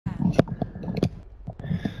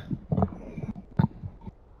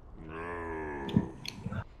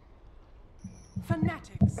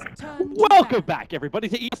Fnatic's turn to Welcome back, everybody,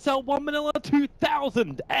 to ESL One Manila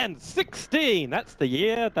 2016. That's the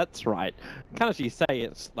year. That's right. Can't actually say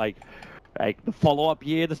it's like the follow-up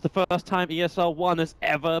year. This is the first time ESL One has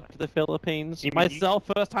ever to the Philippines. Myself,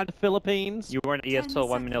 first time to Philippines. You were in ESL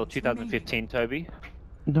One Manila 2015, Toby?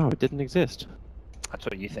 No, it didn't exist. That's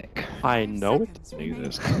what you think. I know it didn't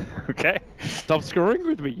exist. Okay. Stop screwing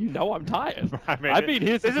with me. You know I'm tired. I've been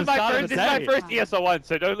here since the start of the day. This is my first ESL One,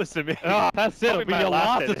 so don't listen to me. Oh, that's it. It'll be your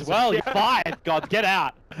last as well. You're fired. God, get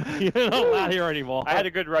out. You're not allowed here anymore. I had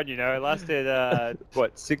a good run, you know. It lasted,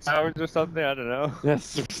 what, 6 hours or something? I don't know.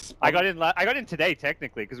 Yes. I got in today,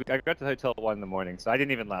 technically, because I got to the hotel at 1 in the morning, so I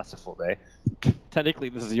didn't even last a full day. Technically,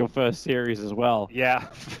 this is your first series as well. Yeah.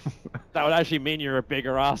 That would actually mean you're a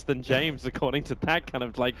bigger ass than James, according to that kind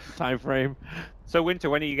of like time frame. So Winter,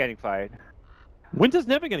 when are you getting fired? Winter's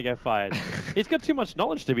never gonna get fired. He's got too much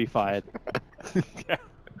knowledge to be fired. Yeah.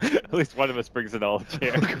 At least one of us brings the knowledge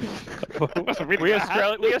here. we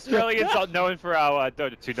Australians are known for our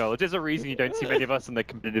Dota 2 knowledge. There's a reason you don't see many of us on the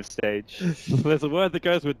competitive stage. There's a word that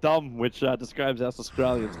goes with dumb, which describes us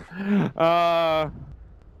Australians.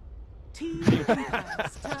 Team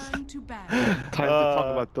Leaders turn to battle. Time to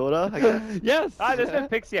talk about Dota, I guess. Yes! There's no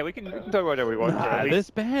picks yet. We can talk about whatever we want. This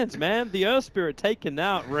band's, man. The Earth Spirit taken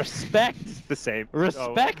out. Respect. It's the same.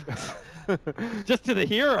 Respect. Oh. Just to the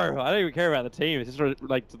hero. I don't even care about the team. It's just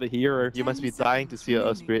like to the hero. You must be dying to see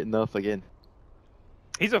Earth Spirit nerf again.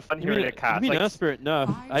 He's a fun hero to cast. You mean Earth Spirit?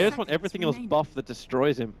 No. I just want everything else buff that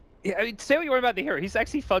destroys him. Yeah, I mean, say what you want about the hero. He's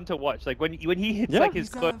actually fun to watch. Like when he hits like his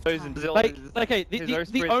clothes and the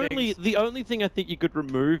only thing I think you could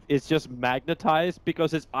remove is just magnetize,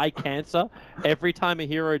 because it's eye cancer every time a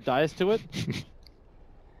hero dies to it.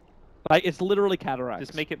 Like it's literally cataracts.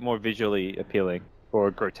 Just make it more visually appealing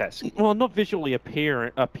or grotesque. Well, not visually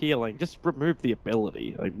appealing. Just remove the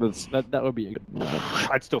ability. Like that would be a good.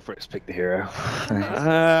 I'd still first pick the hero.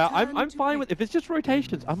 I'm fine with if it's just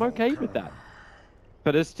rotations. I'm okay with that.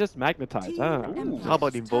 But it's just magnetized. How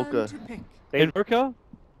about Invoker? Invoker?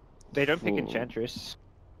 They don't pick Enchantress.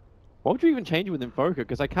 What would you even change with Invoker?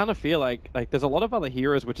 Because I kind of feel like there's a lot of other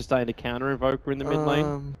heroes which are starting to counter Invoker in the mid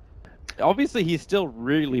lane. Obviously, he's still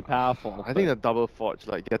really powerful. I think the double forge,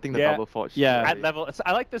 like getting the double forge. Yeah. At level,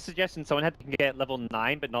 I like the suggestion. Someone had to get level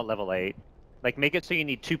 9, but not level 8. Like, make it so you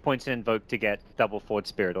need 2 points in Invoke to get double Forward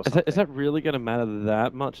Spirit or something. Is that really going to matter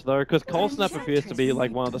that much, though? Because Cold Snap appears to be,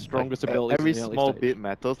 like, one of the strongest abilities every in the early small stage. bit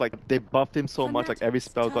matters. Like, they buffed him so much, like, every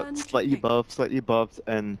spell got slightly buffed,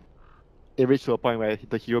 and it reached to a point where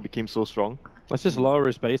the hero became so strong. Let's just lower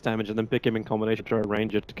his base damage and then pick him in combination with a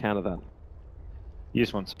Ranger to counter that. You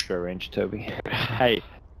just want some Drow range, Toby. Hey,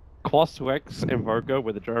 Quas-Wex Invoker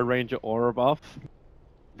with a Drow Ranger aura buff.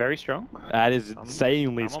 Very strong. That is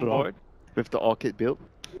insanely strong. With the Orchid build?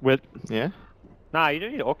 Yeah? Nah, you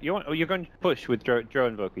don't need Orchid. You're going to push with Drow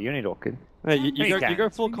Invoker. You don't need Orchid. Hey, you go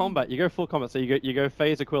full combat. You go full combat. So you go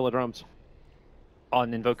phase Aquila drums.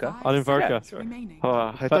 On Invoker? On Invoker. Yeah, sure.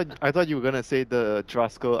 I thought you were gonna say the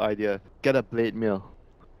Drasco idea. Get a blade mill.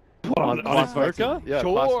 On Invoker? Yeah,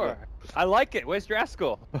 sure. I like it. Where's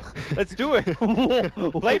Drascal? Let's do it.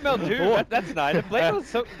 Blade Mail too. That's nice. Blade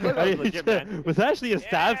Mail's legit, man. Was actually a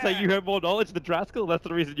stab saying you have more knowledge than Drascal? That's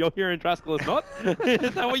the reason you're here and Drascal is not?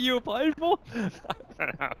 Is that what you were playing for?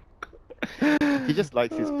 He just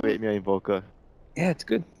likes his blade mill Invoker. Yeah, it's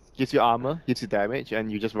good. Gives you armor, gives you damage,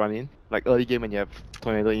 and you just run in. Like early game when you have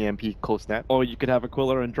Tornado, EMP, Cold Snap. Or you could have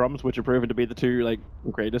Aquila and Drums, which are proven to be the two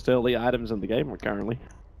greatest early items in the game currently.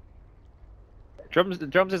 Drums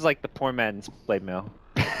is like the poor man's blade mail.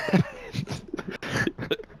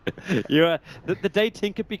 The day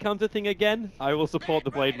Tinker becomes a thing again, I will support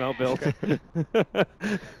the blade mail build.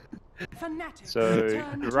 So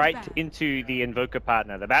right into the Invoker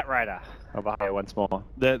partner, the Bat Rider of Ohio once more.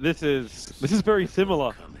 This is very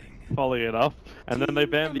similar, funnily enough. And then they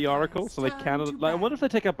banned the Oracle, so they counted. Like, I wonder if they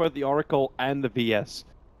take up both the Oracle and the VS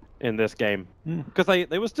in this game, because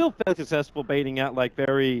they were still fairly successful baiting out like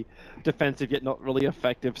very defensive yet not really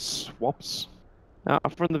effective swaps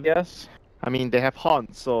from the VS. I mean, they have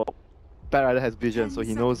Haunt, so Bat Rider has vision, so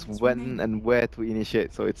he knows when and where to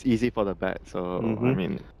initiate, so it's easy for the Bat. So I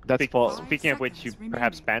mean, that's for. Speaking of which, you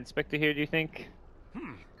perhaps ban Spectre here. Do you think?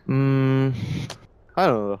 I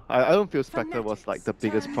don't know. I don't feel Spectre was like the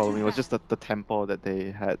biggest problem. It was just the tempo that they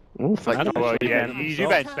had. Well, yeah, you do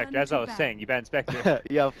ban Spectre, as I was saying. You ban Spectre.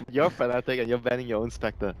 Yeah, you're Fnatic and you're banning your own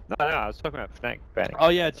Spectre. No, I was talking about Fnatic banning. Oh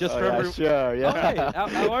yeah, just for sure, yeah. Okay,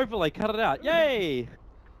 our overlay, cut it out. Yay!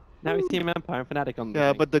 Now he's Team Empire and Fnatic on the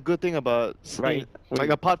Yeah, thing. but the good thing about Right. like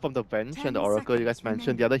apart from the Venge and the 10 Oracle you guys seconds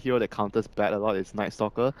mentioned, the other hero that counters bad a lot is Night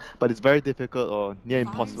Stalker. But it's very difficult or near 5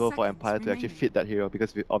 impossible for seconds Empire to actually remaining. fit that hero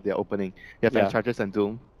because of their opening. You have Yeah. Enchantress and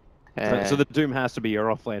Doom. So the Doom has to be your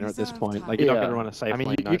offlaner at this Reserve point. time. Like, you're not Yeah. going to run a safe I mean,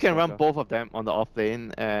 lane. you can run Stalker. both of them on the off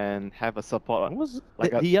lane and have a support. What was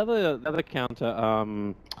like the other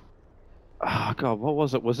counter? Oh god, what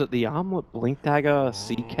was it? Was it the Armlet Blink Dagger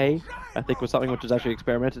CK? I think was something which was actually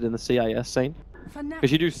experimented in the CIS scene.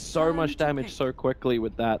 Because you do so much damage so quickly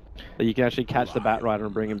with that you can actually catch the Batrider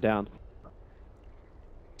and bring him down.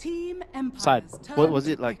 Team Empire's Side. turn What was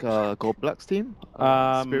to it like? pick. Goldblack's team?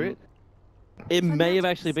 Spirit? It may have Fnatic's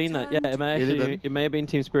actually been that. Yeah, turn it may have been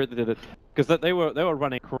Team Spirit that did it. Because they were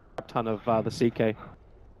running a crap ton of the CK.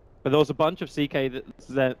 But there was a bunch of CK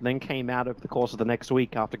that then came out over the course of the next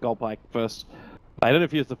week after Goldblack first. I don't know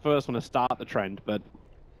if he was the first one to start the trend, but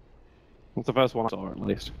it's the first one I saw at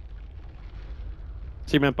least.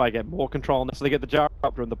 Team Empire get more control, so they get the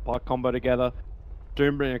Gyrocopter and the Puck combo together.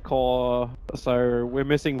 Doom bring a core, so we're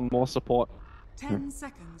missing more support. 10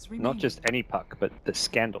 seconds remaining. Not just any puck, but the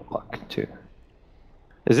Scandal puck too.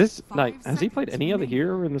 Is this, 5 like, has he played seconds any other remaining.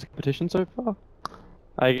 hero in this competition so far?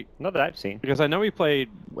 Not that I've seen. Because I know he played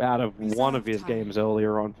out of one of Reserve his time. games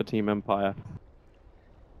earlier on for Team Empire.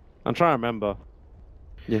 I'm trying to remember.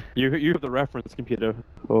 Yeah. You have the reference, computer.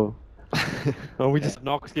 Oh. Oh, we just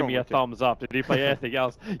Nox give me a thumbs up. Did he play anything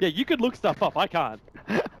else? Yeah, you could look stuff up. I can't.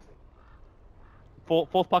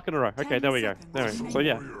 Fourth puck in a row. Okay, 10 there we go. seconds There we go. So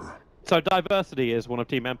remaining. yeah. So diversity is one of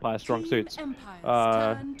Team Empire's strong Team suits.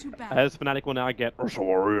 Empire's turn to battle. As Fnatic will now get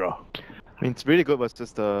Warrior. I mean, it's really good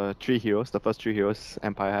versus the three heroes, the first three heroes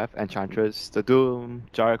Empire have, Enchantress, the Doom,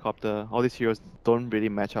 Gyrocopter. All these heroes don't really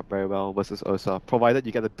match up very well versus Ursa, provided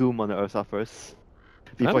you get the Doom on the Ursa first,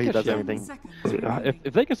 before he does yeah. 10 anything. seconds If remaining.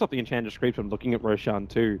 they can stop the Enchantress creep from looking at Roshan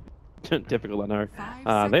too, difficult I know.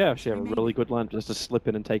 5 They seconds actually have a really remaining. good line just to slip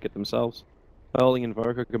in and take it themselves. Early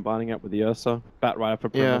Invoker combining up with the Ursa, Batrider for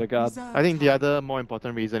Yeah. perimeter guard. Reserve I think the time. other more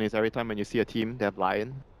important reason is every time when you see a team, they have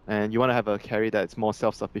Lion, and you want to have a carry that's more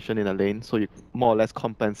self-sufficient in a lane, so you more or less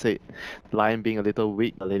compensate Lion being a little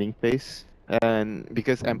weak in the laning phase. And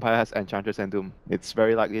because Empire has Enchantress and Doom, it's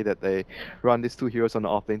very likely that they run these two heroes on the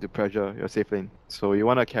off lane to pressure your safe lane. So you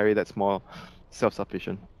want a carry that's more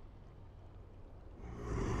self-sufficient.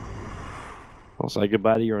 I'll say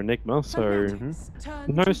goodbye to your Enigma, so Fnatic's turn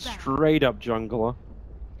no to battle. straight up jungler.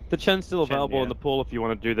 The Chen's still Chen, available yeah. in the pool if you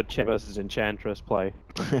want to do the Chen versus Enchantress play.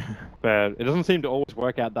 But it doesn't seem to always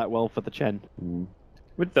work out that well for the Chen.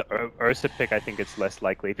 With the Ursa pick, I think it's less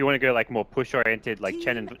likely. If you want to go like more push-oriented, like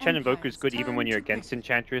Chen Invoker is good even when you're against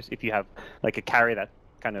Enchantress. If you have like a carry that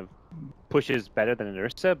kind of pushes better than an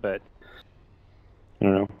Ursa, but I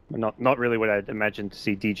don't know, not really what I'd imagine to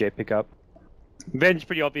see DJ pick up. Venge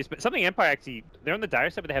pretty obvious, but something Empire actually, they're on the dire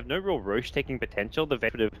side, but they have no real Roche taking potential. The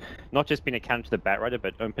Venge would have not just been a counter to the Batrider,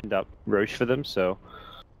 but opened up Roche for them, so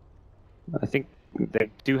I think they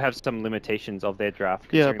do have some limitations of their draft.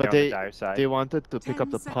 Yeah, considering but they're on the dire side. they wanted to pick 10 up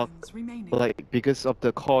the puck, seconds remaining. like because of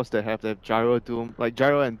the cores they have Gyro Doom, like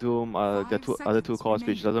Gyro and Doom are the 5 other two seconds cores which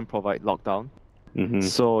remaining. doesn't provide lockdown. Mm-hmm.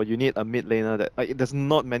 So you need a mid laner that there's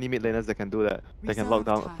not many mid laners that can do that. They can lock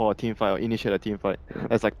Reserve down time. for a team fight or initiate a team fight.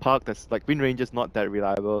 There's like Puck, that's like Wind Ranger's not that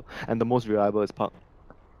reliable, and the most reliable is Puck.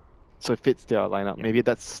 So it fits their lineup. Yeah. Maybe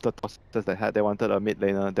that's the process they had. They wanted a mid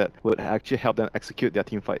laner that would actually help them execute their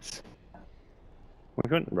team fights.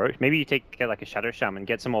 Roche. Maybe you get like a Shadow Shaman,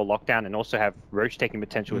 get some more lockdown, and also have Roche taking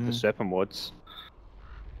potential with the Serpent Wards.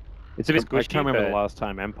 It's a bit I squishy, can't remember but the last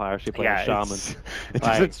time Empire actually played yeah, a Shaman. it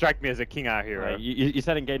doesn't strike me as a King Art hero. You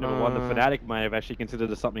said in game number 1 that Uh, Fnatic might have actually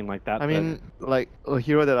considered something like that. I mean, like a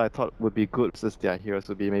hero that I thought would be good versus their heroes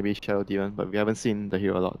would be maybe Shadow Demon, but we haven't seen the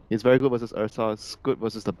hero a lot. He's very good versus Ursa, it's good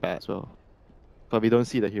versus the bat as well. But we don't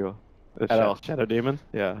see the hero. but at all. Shadow Demon.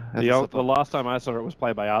 Yeah. as a The support. last time I saw it was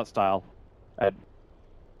played by Artstyle. At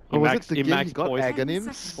Oh, was it the game he Emax got Poison. 10 Aghanims?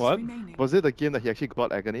 seconds What? remaining. Was it the game that he actually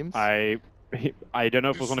got Aghanims? I don't know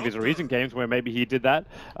if it was one of his recent games where maybe he did that,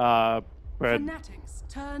 but Fnatic's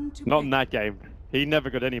turn to not pick. in that game. He never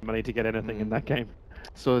got any money to get anything in that game.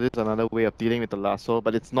 So this is another way of dealing with the lasso,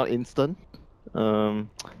 but it's not instant.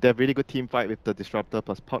 They have really good team fight with the Disruptor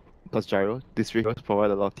plus Puck plus Gyro. These three heroes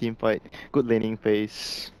provide a lot of team fight, good laning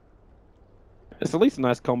phase. It's at least a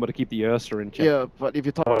nice combo to keep the Ursa in check. Yeah, but if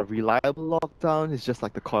you talk about reliable lockdown, it's just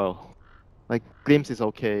like the coil. Like Glimpse is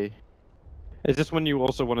okay. It's just when you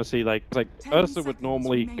also want to see like 10 Ursa would seconds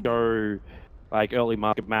normally remaining. go like early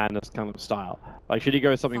market madness kind of style. Like should he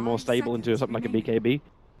go something more 5 stable into seconds something like a remaining. BKB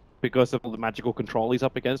because of all the magical control he's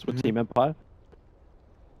up against with Mhm. Team Empire?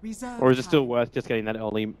 Reserve Or is it still time. worth just getting that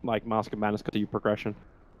early like Mask of Madness continue progression?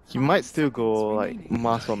 He might still go like remaining.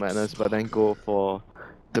 Mask or Madness, but then go for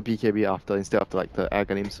the BKB after instead of like the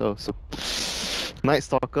Aghanim himself. So Night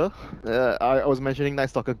Stalker, I was mentioning Night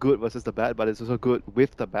Stalker good versus the bad, but it's also good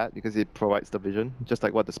with the bad because it provides the vision, just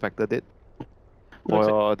like what the Spectre did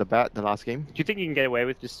for the bad the last game. Do you think you can get away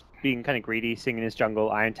with just being kind of greedy, singing his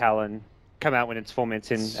jungle, Iron Talon, come out when it's 4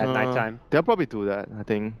 minutes in at nighttime? They'll probably do that, I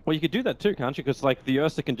think. Well, you could do that too, can't you? Because like the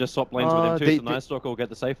Ursa can just swap lanes with him too, so Night Stalker will get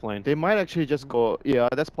the safe lane. They might actually just go, yeah,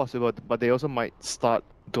 that's possible, but they also might start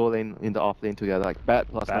dual lane in the off lane together, like Bat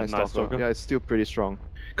plus Bat, Night Night Stalker. Stalker. Yeah, it's still pretty strong.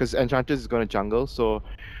 Because Enchantress is going to jungle, so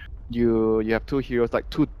you have two heroes, like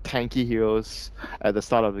two tanky heroes at the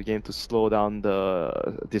start of the game to slow down the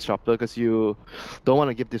Disruptor, because you don't want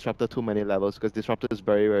to give Disruptor too many levels, because Disruptor is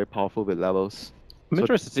very, very powerful with levels. I'm So-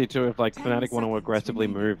 interested to see too if like 10 Fnatic want to seconds aggressively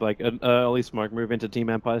remaining. move, like an early smoke move into Team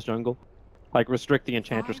Empire's jungle. Like restrict the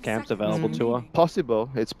Enchantress 5 camps seconds available to her. remaining. Possible,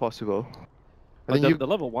 it's possible. I Like think the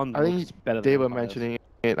level 1 I think looks better they than were Empire's. mentioning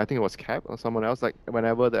it, I think it was Cap or someone else, like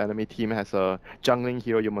whenever the enemy team has a jungling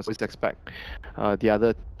hero, you must always expect the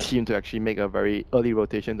other team to actually make a very early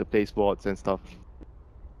rotation to place wards and stuff.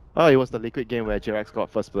 Oh, it was the Liquid game where Jirax got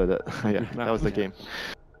first blooded. Yeah, that was the game.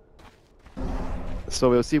 So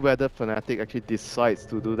we'll see whether Fnatic actually decides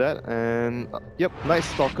to do that. And yep, Night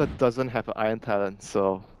Stalker doesn't have an Iron Talent,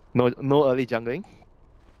 so no early jungling.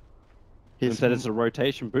 He's Instead, it's a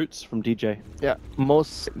rotation boots from DJ. yeah,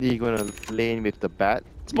 mostly gonna lane with the bat.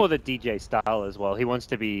 It's more the DJ style as well. He wants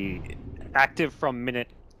to be active from minute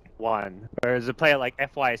 1, whereas a player like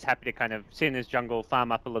FY is happy to kind of sit in his jungle,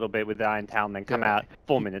 farm up a little bit with the Iron Talon, then come Yeah. out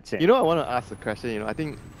 4 minutes in. You know, I want to ask a question. You know, I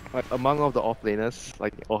think like, among all the offlaners,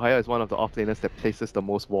 like Ohio is one of the offlaners that places the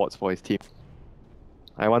most wards for his team.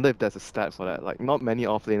 I wonder if there's a stat for that. Like, not many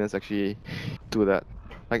offlaners actually do that.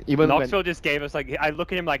 Like, even Knoxville just gave us like, I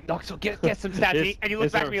look at him like, Knoxville, get some stats, Is- and he looks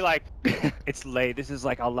is back there- at me like, it's late. This is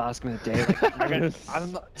like our last minute day. Like, I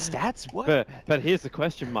don't know, stats? What? But here's the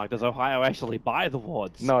question mark: does Ohio actually buy the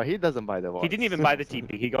wards? no, he doesn't buy the wards. He didn't even buy the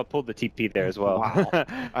TP. He got pulled the TP there as well. Wow.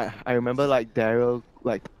 I remember like Daryl,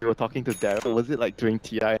 like we were talking to Daryl. Was it like during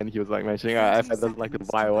TI, and he was like mentioning, I don't like to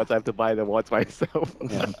buy wards. I have to buy the wards myself.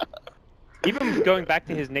 Yeah. Even going back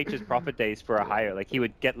to his Nature's Prophet days for Ohio, like he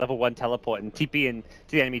would get level 1 teleport and TP into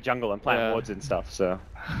the enemy jungle and plant Yeah. wards and stuff. So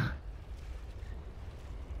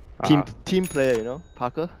Team player, you know,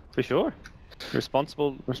 Parker. for sure,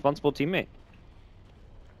 responsible teammate.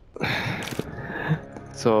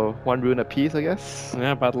 So one rune apiece, I guess.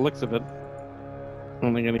 Yeah, by the looks of it.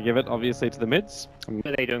 Only going to give it, obviously, to the mids. What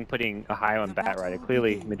are they doing putting Ohio on bat rider?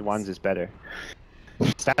 Clearly, mid 1s is better.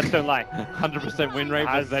 Stats don't lie. 100% win rate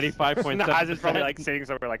was 85.7%. Haz is probably like sitting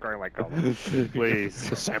somewhere like going like, oh, please.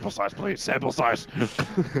 Sample size, please. Sample size.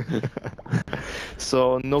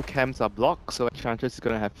 So no camps are blocked, so Enchantress is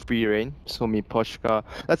gonna have free reign. So Miposhka.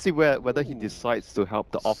 Let's see whether he decides to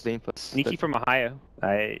help the off lane first. Sneaky from Ohio.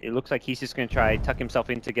 It looks like he's just going to try tuck himself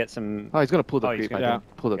in to get some. Oh, he's gonna pull the Oh, he's creep. I gonna-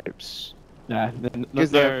 think. Pull the creep. Oops. Yeah,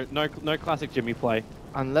 Because no classic Jimmy play.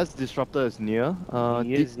 Unless Disruptor is near.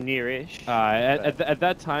 He is nearish. At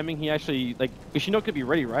that timing, he actually, like, is she not going to be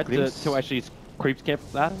ready, right, Glimpse. to actually creep camp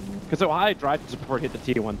that? Because Ohio drives to before it hit the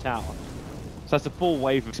tier 1 tower. So that's a full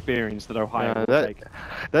wave of experience that Ohio will that, take.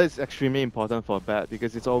 that is extremely important for a bat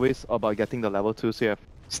because it's always about getting the level 2, so you have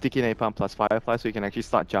Sticky Napalm plus Firefly, so you can actually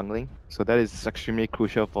start jungling. So that is extremely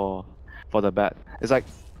crucial for the bat. It's like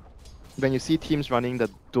when you see teams running the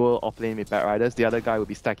dual offlane with Bat Riders, the other guy will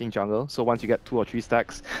be stacking jungle. So once you get 2 or 3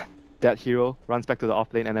 stacks, that hero runs back to the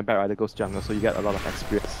offlane and then Bat Rider goes jungle, so you get a lot of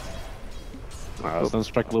experience. Alright, so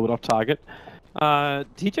strike a little bit off target.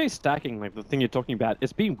 TJ stacking, like the thing you're talking about,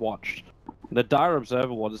 is being watched. The Dire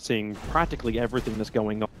Observer was seeing practically everything that's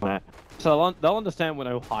going on there. So they'll understand when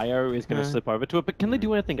Ohio is going to Yeah. slip over to it, but can they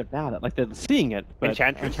do anything about it? Like, they're seeing it, but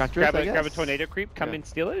Enchantress, Enchantress, I grab a guess. tornado creep, come Yeah. in,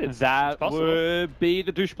 steal it. that possible. would be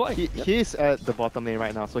the douche play. He's at the bottom lane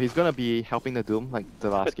right now, so he's gonna be helping the Doom like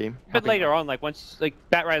the last game. But later on, like once, like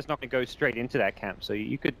Bat Rider's not going to go straight into that camp, so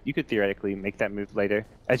you could theoretically make that move later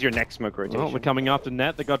as your next smoke rotation. Well, we're coming after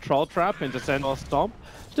net. They got Troll Trap into Sendor Stomp.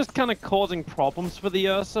 Just kind of causing problems for the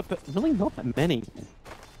Ursa, but really not that many.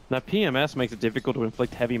 Now, PMS makes it difficult to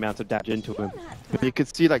inflict heavy amounts of damage into him. You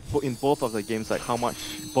could see like in both of the games like how much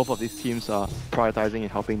both of these teams are prioritizing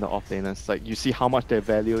and helping the offlaners. Like you see how much they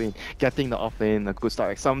value in getting the offlane a good start.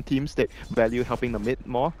 Like some teams they value helping the mid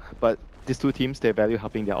more, but these two teams they value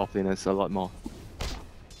helping their offlaners a lot more.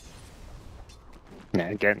 Yeah,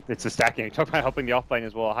 again, it's the stacking. Talk about helping the offlane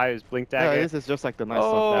as well. Ohio's blink Yeah, dagger. this is just like the nice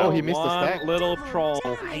stuff. Oh, he missed the one stack. little troll.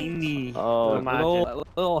 Tiny. Oh,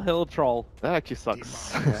 Little hill troll. that actually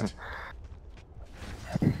sucks.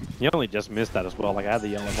 You only just missed that as well. Like, I had the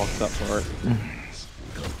yellow box up for it.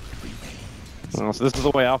 Oh, so this is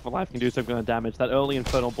the way Alpha Life can do some kind of damage. That early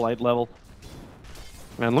Infernal Blade level.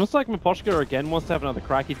 Man, looks like Miposhka again wants to have another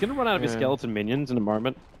crack. He's going to run out of his skeleton minions in a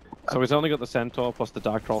moment. So he's only got the Centaur plus the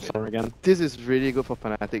Dark Troll Slayer again. This is really good for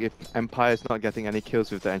Fnatic if Empire is not getting any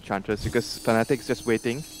kills with the Enchantress, because Fnatic is just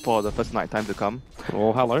waiting for the first nighttime to come.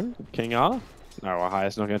 Oh, hello. King R. No,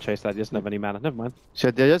 Highest not going to chase that. He doesn't have any mana. Never mind. So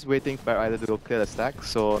they're just waiting for either to go clear the stack,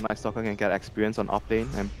 so Night Stalker can get experience on off lane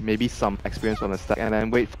and maybe some experience on the stack, and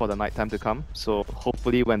then wait for the nighttime to come. So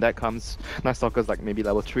hopefully when that comes, Night Stalker's like maybe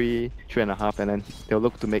level 3, 3.5, and then they'll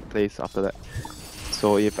look to make plays after that.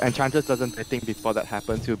 So if Enchantress doesn't, I think before that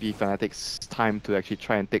happens, it'll be Fnatic's time to actually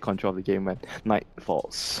try and take control of the game when night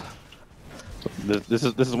falls. This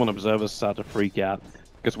is when observers start to freak out.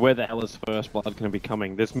 Because where the hell is First Blood going to be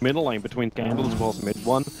coming? This middle lane between Scandal as well as mid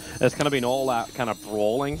one, there's kind of been all out kind of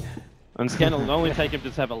brawling. And Scandal will only take him to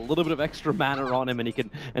just have a little bit of extra mana on him, and he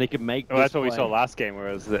can make. Well, that's what we saw last game, where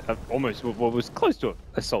it was almost what was close to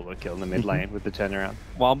a solo kill in the mid lane with the turnaround.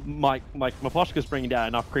 While Miposhka's bringing down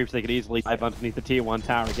enough creeps, they could easily dive underneath the tier 1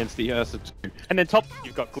 tower against the Ursa 2. And then top,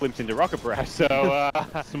 you've got glimpse into Rocket Barrage, so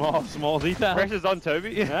small Z-tower. Pressure's on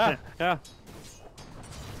Toby. Yeah.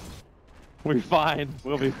 We'll be fine.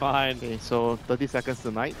 We'll be fine. Okay, so 30 seconds to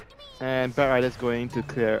night, and Bat Rider's going to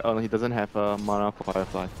clear. Oh no, he doesn't have mana for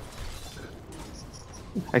Firefly.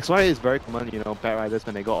 XY is very common, you know, Bat Riders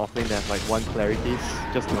when they go offlane, they have like one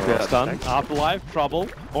clarities just to clear stun. attack. Afterlife, trouble.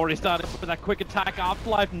 Already started with that quick attack.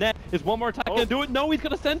 Afterlife net. Is one more attack gonna do it? No, he's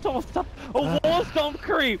got a Centaur stuff. A War Stomp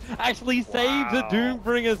creep actually saves the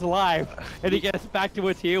Doombringer's life, and he gets back to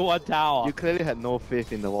a tier 1 tower. You clearly had no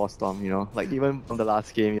faith in the War Storm, you know, like even from the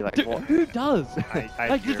last game, you're like, dude, what? who does?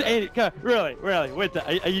 Like just really, Winter,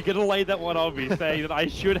 are you gonna lay that one on me, saying that I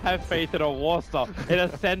should have faith in a War Stomp, in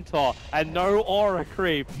a Centaur, and no Aura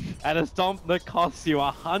creep, and a Stomp that costs you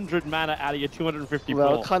 100 mana out of your 254?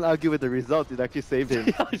 Well, can't argue with the result, it actually saved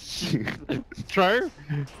him. True.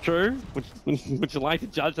 Would you like to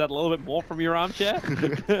judge that a little bit more from your armchair?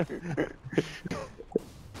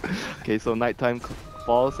 Okay, so nighttime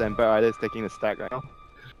falls and Bat Rider is taking the stack right now.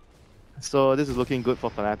 So this is looking good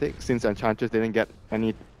for Fnatic since Enchantress didn't get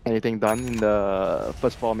anything done in the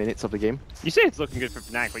first 4 minutes of the game. You say it's looking good for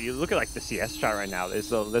Fnatic, but you look at like the CS chart right now.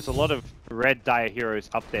 There's a lot of red Dire heroes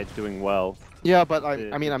up there doing well. Yeah, but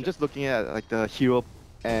I mean I'm just looking at like the hero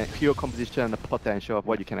composition and the potential of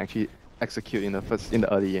what you can actually execute in the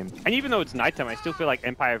early game. And even though it's nighttime, I still feel like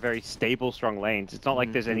Empire are very stable, strong lanes. It's not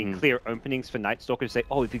like there's any clear openings for Night Stalker to say,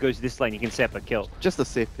 oh, if he goes this lane, he can set up a kill. Just a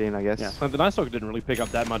safe lane, I guess. Yeah. But the Night Stalker didn't really pick up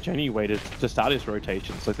that much anyway to start his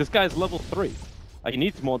rotations. Like, this guy's level 3. Like, he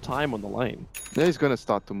needs more time on the lane. Yeah, he's gonna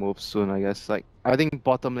start to move soon, I guess. Like, I think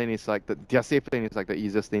bottom lane is like their safe lane is like the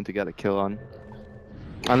easiest lane to get a kill on.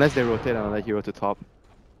 Unless they rotate another hero to top.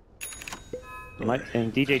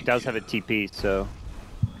 And DJ does have a TP, so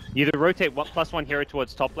either rotate +1 hero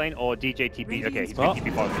towards top lane or DJ TP. Okay, he's got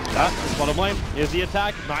TP bottom. Bottom lane, here's the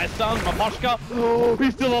attack. Nice stun, Miposhka. Oh,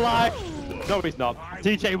 he's still alive. No, he's not.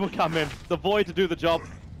 DJ will come in. The Void to do the job.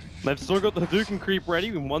 They've still got the Hadouken creep ready.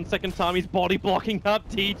 In 1 second time, he's body blocking up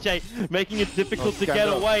TJ, making it difficult to get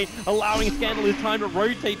away, allowing Scandal his time to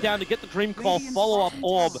rotate down to get the Dream Coil follow-up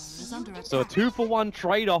orb. So a 2-for-1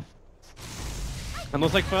 trade-off. And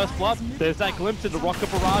looks like First Blood. There's that glimpse into Rocket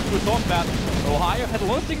Barrage we were talking about. Ohio had a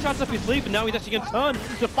lot of 6 shots up his sleeve, and now he's actually going to turn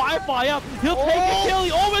to Firefly up. He'll take a kill.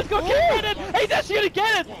 He almost got killed. He's actually going to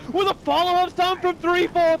get it with a follow-up stun from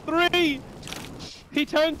 3-4-3. He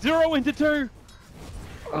turned 0 into 2.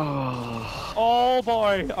 Oh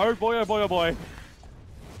boy. Oh boy, oh boy, oh boy.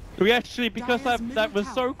 We actually, because that was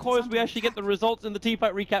so close, we actually get the results in the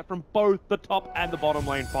teamfight recap from both the top and the bottom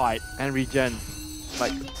lane fight. And regen.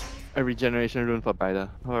 Like a regeneration rune for Bida.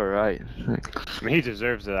 Alright. I mean, he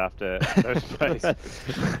deserves it after those plays.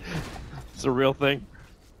 It's a real thing.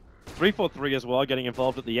 3-4-3 as well, getting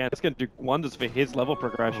involved at the end. It's going to do wonders for his level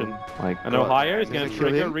progression. And Ohio is going to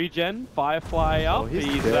trigger regen, Firefly up.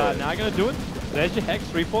 He's now going to do it. There's your Hex.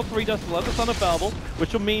 3-4-3 does the leather unavailable,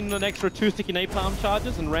 which will mean an extra 2 sticky napalm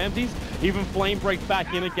charges, and Ramses even flame break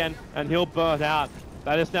back in again, and he'll burn out.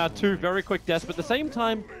 That is now 2 very quick deaths, but at the same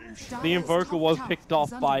time, the Invoker was picked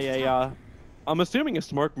off by a, I'm assuming a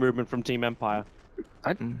smoke movement from Team Empire.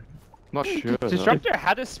 Not sure. Disruptor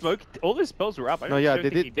had a smoke. All his spells were up. No, yeah, they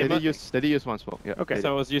did use one smoke. Yeah. Okay.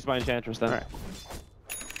 So it was used by Enchantress then. Right.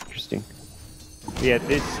 Interesting. Yeah,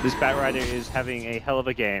 this Bat Rider is having a hell of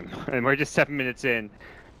a game, and we're just 7 minutes in.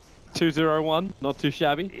 2-0-1, not too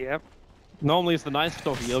shabby. Yep. Normally it's the Night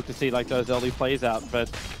Stalker you look to see like those early plays out, but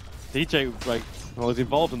DJ was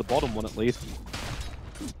involved in the bottom one at least.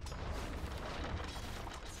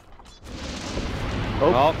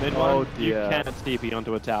 Oh, mid one. Oh You dear. can't TP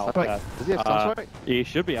onto a tower. Sunstrike. Does he have Sunstrike? He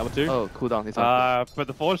should be able to. Oh, cooldown. He's on. But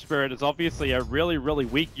the Forge Spirit is obviously a really, really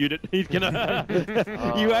weak unit. He's gonna.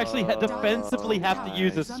 You actually defensively have to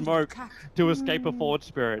use a smoke to escape a Forge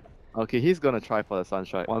Spirit. Okay, he's gonna try for the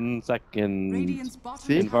Sunstrike. 1 second. Radiant's bottom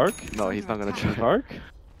See? tower Invoke? is No, under he's not gonna attack. try. Invoke?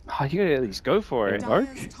 Oh, you gotta at least go for it. Invoke?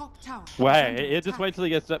 Dire's top tower is Wait, under just attack. wait till he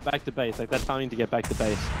gets back to base. Like that timing to get back to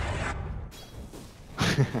base.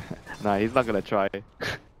 Nah, he's not gonna try.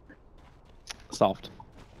 Soft.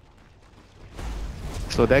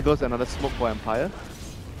 So there goes another smoke for Empire.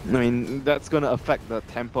 I mean, that's gonna affect the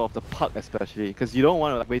tempo of the puck especially, because you don't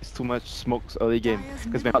want to like, waste too much smokes early game.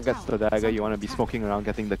 Because when puck gets to the dagger, you want to be smoking around,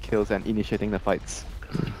 getting the kills and initiating the fights.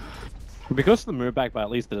 Because of the move back by at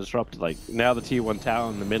least the disrupt, like now the tier 1 tower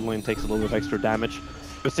in the mid lane takes a little bit of extra damage.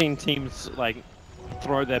 We're seeing teams like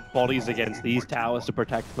throw their bodies against these towers to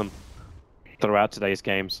protect them throughout today's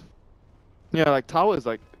games. Yeah, like tower is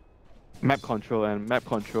like map control, and map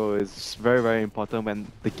control is very, very important when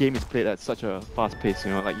the game is played at such a fast pace.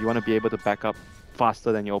 You know, like you want to be able to back up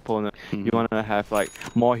faster than your opponent. You want to have like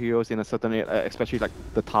more heroes in a certain area, especially like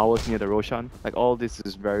the towers near the Roshan. Like all this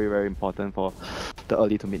is very, very important for the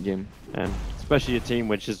early to mid game. And especially a team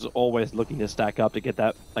which is always looking to stack up to get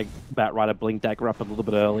that like Bat Rider Blink dagger up a little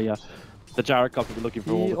bit earlier. The Jarokov will be looking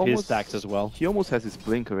for all of his stacks as well. He almost has his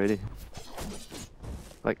blink already.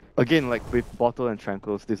 Like again, like with Bottle and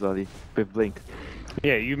Tranquils this early with blink.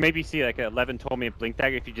 Yeah, you maybe see like an 11, 12-minute blink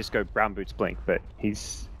dagger if you just go brown boots blink, but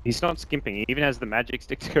he's not skimping. He even has the magic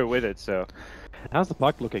stick to go with it. So How's the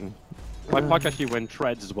puck looking? My puck actually went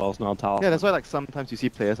treads as well as Naltal. Yeah, that's why like sometimes you see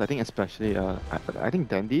players, I think especially I think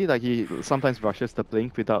Dandy, like he sometimes rushes the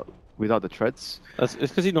blink without the treads. It's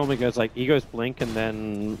because he normally goes like, he goes blink and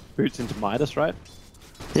then boots into Midas, right?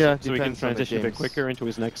 Yeah, So he can depends on the transition a bit games. quicker into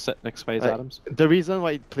his next phase Like, items. The reason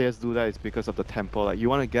why players do that is because of the tempo. Like you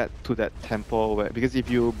want to get to that tempo where, because if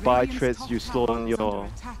you buy treads, you slow down your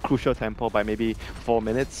crucial tempo by maybe 4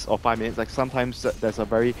 minutes or 5 minutes. Like sometimes there's a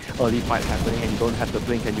very early fight happening and you don't have the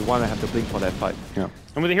blink, and you want to have the blink for that fight. Yeah.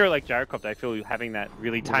 and with a hero like Jarokov, I feel having that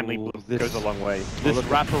really timely Ooh, blink this- goes a long way. This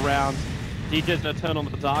wrap around, DJ's gonna turn on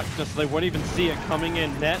the darkness, so they won't even see it coming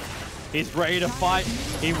in net. He's ready to fight.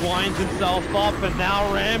 He winds himself up, and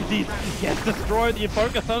now Ramsey gets destroyed. The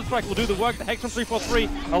Invoker Sunstrike will do the work. The Hex from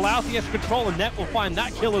 343 allows the S control, and Net will find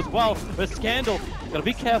that kill as well. But Scandal, gotta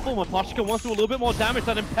be careful. Maposhka wants to do a little bit more damage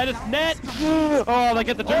than Impetus. Net! Oh, they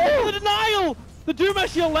get the Doom. Oh, the denial! The Doom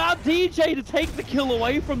actually allowed DJ to take the kill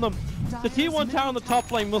away from them. The tier 1 tower on the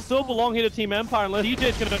top lane will still belong here to Team Empire unless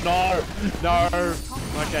DJ's gonna... No!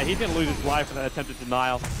 Okay, he's gonna lose his life for that attempted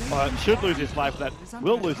denial. Should lose his life for that.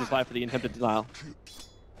 Will lose his life for the attempted denial.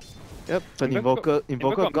 Yep, but Invoker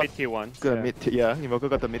Invoker got mid tier 1. the mid tier. Yeah, Invoker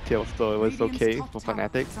got the mid tier, so it was okay for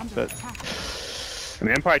Fnatic. But I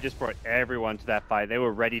mean, Empire just brought everyone to that fight. They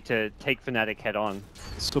were ready to take Fnatic head on.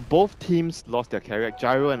 so both teams lost their carry. Like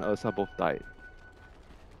Gyro and Ursa both died.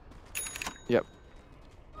 Yep.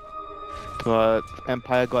 But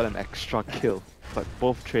Empire got an extra kill. But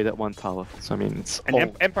both traded 1 tower. So I mean, it's And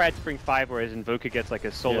all... Empire had to bring 5, whereas Invoker gets like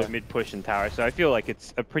a solo Yeah. mid push and tower. So I feel like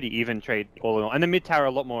it's a pretty even trade all in all. And the mid tower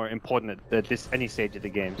a lot more important at any stage of the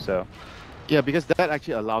game. So Yeah, because that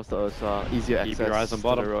actually allows the Ursa easier Keep access your eyes on to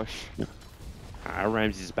bottom. the rush.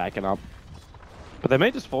 Ramsey's backing up. But they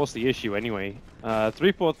may just force the issue anyway.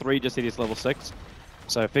 343 just hit his level 6.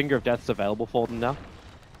 So Finger of Death's available for them now.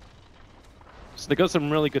 So they got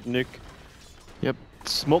some really good nuke. Yep.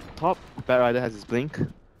 Smoke top. Bat Rider has his blink.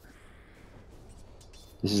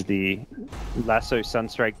 this is the Lasso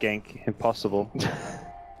Sunstrike gank impossible.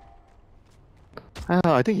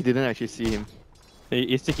 I think he didn't actually see him.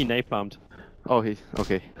 He's sticky napalmed. Oh,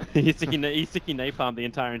 okay. he's sticky napalmed the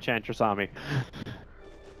entire Enchantress army.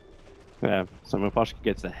 Yeah, so Maposhka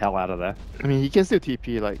gets the hell out of there. I mean, he can still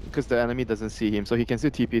TP, like, because the enemy doesn't see him, so he can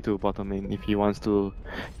still TP to bottom lane if he wants to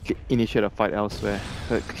initiate a fight elsewhere.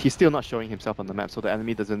 Like, he's still not showing himself on the map, so the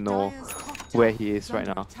enemy doesn't know where he is right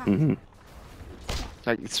now.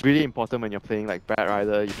 Like, it's really important when you're playing like Bat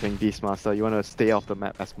Rider, you're playing Beastmaster, you want to stay off the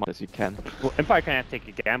map as much as you can. Well, Empire kind of have to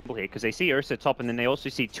take a gamble here because they see Ursa top and then they also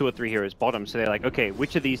see 2 or 3 heroes bottom. So they're like, okay,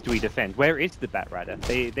 which of these do we defend? Where is the Bat Rider?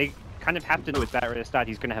 They kind of have to know with Bat Rider start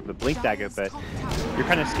he's going to have a blink dagger, but you're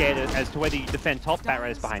kind of scared as to whether you defend top, Bat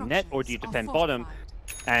Rider's behind net, or do you defend bottom,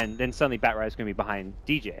 and then suddenly Bat Rider's going to be behind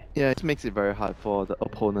DJ. Yeah, it makes it very hard for the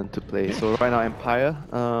opponent to play. So right now, Empire,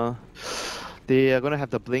 they are going to have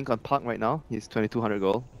the blink on Park right now. He's 2200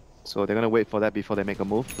 gold. So they're going to wait for that before they make a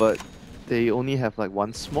move, but they only have like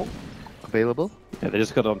 1 smoke available. Yeah, they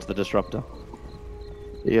just got onto the Disruptor.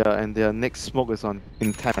 Yeah, and their next smoke is in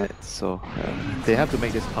 10 minutes, so they have to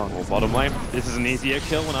make this count. Well, bottom lane, this is an easier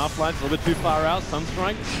kill when Half-Life's a little bit too far out.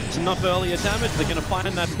 Sunstrike, it's enough earlier damage. They're going to find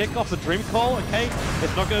that pick off the Dream Call. Okay,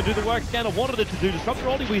 it's not going to do the work Scanner wanted it to do. Disruptor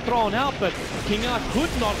already we thrown out, but King Art could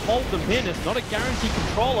not hold them in. It's not a guaranteed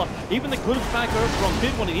controller. Even the good back over on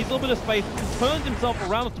mid one, he needs a little bit of space. Turns himself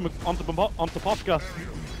around onto Popka.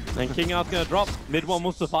 And King Art's going to drop. Mid one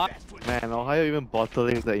wants to fight. Man, Ohio even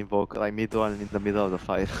bottling the Invoker, like mid one in the middle of the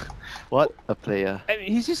fight. What a player. I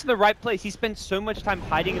mean, he's just in the right place. He spends so much time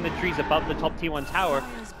hiding in the trees above the top T1 tower,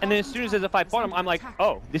 and then as soon as there's a fight bottom, I'm like,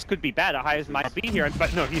 oh, this could be bad. Ohio's might be here,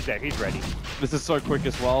 but no, he's there. He's ready. This is so quick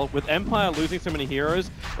as well. With Empire losing so many heroes,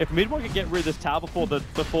 if mid one could get rid of this tower before the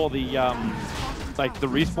like the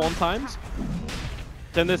respawn times,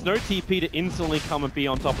 then there's no TP to instantly come and be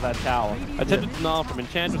on top of that tower. Attempted denial from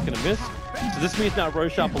Enchant was going to miss. So this means now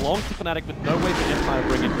Roshan belongs to Fnatic with no way for Empire to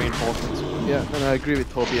bring in reinforcements. Yeah, and I agree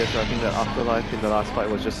with Toby as well. I think that Afterlife in the last fight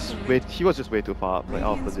was just he was just way too far up, like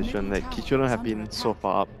out of position. Like he shouldn't have been so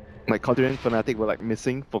far up. Like considering Fnatic were like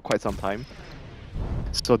missing for quite some time.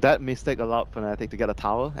 So that mistake allowed Fnatic to get a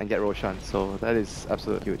tower and get Roshan, so that is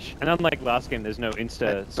absolutely huge. And unlike last game, there's no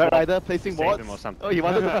insta Bad Rider placing wards. Or something. Oh, he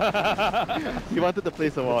wanted to, he wanted to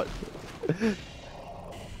place a ward.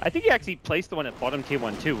 I think he actually placed the one at bottom tier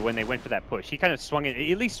 1 too when they went for that push. He kind of swung in,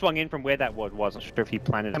 at least swung in from where that ward was. I'm not sure if he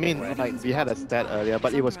planned it. I mean, like we had a stat earlier,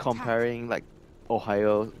 but it was comparing like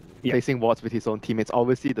Ohio placing wards with his own teammates.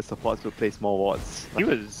 Obviously, the supports will place more wards. He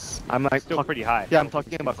was I'm like still pretty high. Yeah, I'm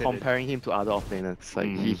talking about comparing him to other offlaners. Like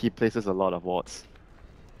he places a lot of wards.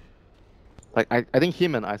 Like I think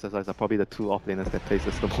him and Ice are probably the two offlaners that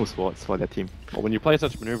places the most wards for their team. Well, when you play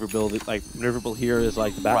such maneuverability, like maneuverable heroes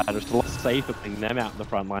like the Batrider, it's a lot safer putting them out in the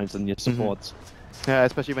front lines than your supports. Yeah,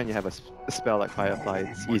 especially when you have a spell like Firefly,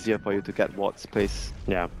 it's easier for you to get wards placed.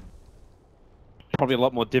 Yeah. Probably a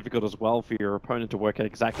lot more difficult as well for your opponent to work out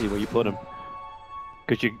exactly where you put him.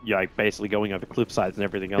 Because you're like basically going over cliff sides and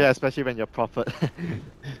everything else. Yeah, especially when you're Prophet.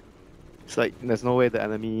 It's like there's no way the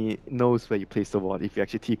enemy knows where you place the ward if you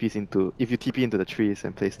actually TP into the trees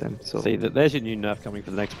and place them. So see, there's your new nerf coming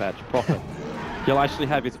for the next patch. Prophet. He'll actually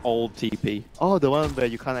have his old TP. Oh, the one where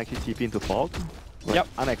you can't actually TP into fog? Like, yep.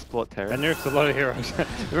 Unexplored terrain. That nerfs a lot of heroes.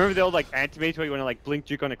 Remember the old like anti-mage where you want to like blink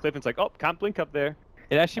juke on a cliff and it's like, oh, can't blink up there.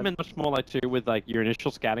 It actually meant much more like too with like your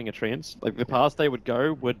initial scouting of treants. Like the past they would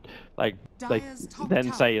like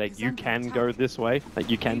then say like you can go this way, like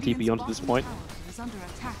you can TP onto this point.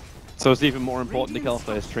 So it's even more important to kill off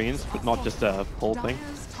those treants, but not just a pull thing.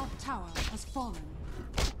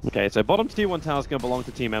 Okay, so bottom tier 1 tower is going to belong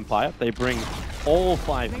to Team Empire. They bring all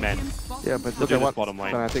 5 men. Yeah, but look at what bottom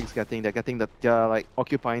lane. Fnatic's getting. They're like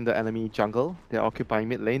occupying the enemy jungle. They're occupying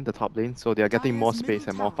mid lane, the top lane, so they're getting more space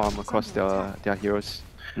and more farm across their heroes.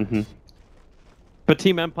 But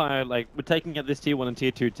Team Empire, like, we're taking out this tier 1 and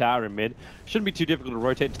tier 2 tower in mid. Shouldn't be too difficult to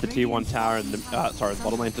rotate to the tier 1 tower and the the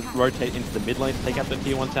bottom lane to rotate into the mid lane to take out the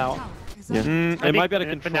tier 1 tower. Yeah. They might be able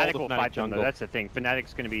to control Fnatic the will Fnatic fight jungle. them, though. That's the thing.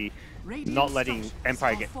 Fnatic's going to be not letting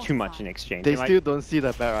Empire get too much in exchange. They still don't see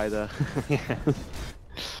the Bad Rider.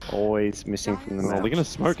 Always missing from the Oh, map. they're going to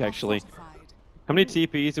smoke, actually. How many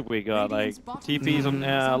TPs have we got? Like, TPs on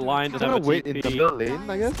Lion doesn't have a wait in TP. the middle lane,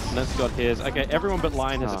 I guess? Let's got his. Okay, everyone but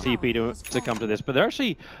Lion has a TP to come to this. But they're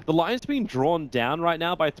actually, the Lion's being drawn down right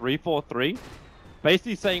now by 3-4-3.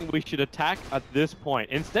 Basically saying we should attack at this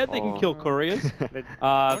point. Instead, they can kill couriers.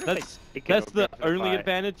 That's the only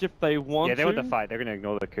advantage if they want to. Yeah, they want the fight. They're going to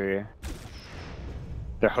ignore the courier.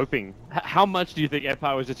 They're hoping. How much do you think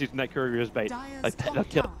Empire was just using that courier as bait? Like, they'll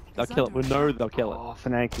kill it. They'll kill it. We know they'll kill it. Oh,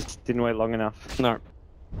 Fnatic just didn't wait long enough. No.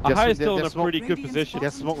 Ahaya's still in a pretty good position.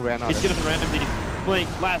 Their smoke ran out. He's getting randomly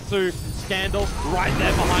blink, lasso, scandal, right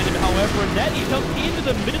there behind him. However, and then he jumps into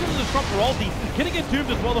the middle of the disruptor ulti, gonna get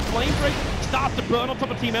doomed as well. The flame break starts to burn on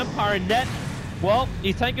top of Team Empire, and Net, well,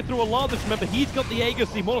 he's taking through a lot of this. Remember, he's got the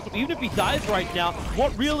Aegis, the Immortal, so even if he dies right now,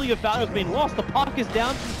 what really of value has been lost? The Park is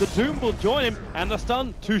down, the Doom will join him, and the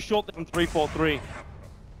stun too short from 3-4-3.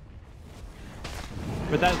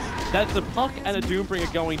 But that's a Puck and a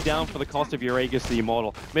Doombringer going down for the cost of your Aegis, the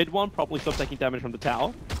Immortal. Mid one probably stop taking damage from the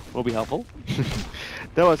tower. Will be helpful.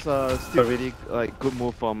 That was still a really good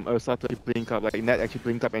move from Ursa to blink up. Like Net actually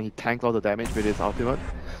blinked up and he tanked all the damage with his ultimate.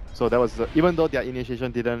 So that was even though their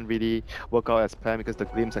initiation didn't really work out as planned because the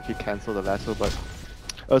glimpse actually cancelled the lasso, but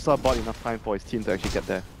Ursa bought enough time for his team to actually get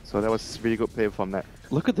there. So that was really good play from Net.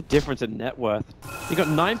 Look at the difference in net worth. You got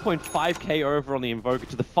 9.5k over on the Invoker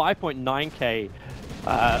to the 5.9k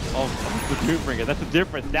of the Doombringer. That's the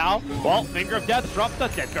difference. Now, well, Finger of Death drops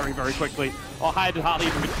that dead very, very quickly. Ohio hardly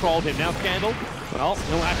even controlled him. Now Scandal, well,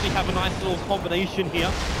 he'll actually have a nice little combination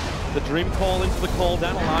here. The Dream Call into the call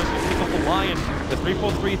down, allowing him to pick off the Lion. The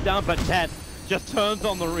 3-4-3 is down, but Net just turns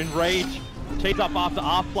on the Enrage. Chase up after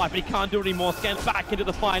Afterlife, but he can't do it anymore. Scans back into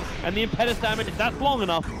the fight, and the Impetus damage, if that's long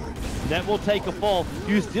enough, Net will take a fall.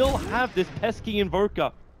 You still have this pesky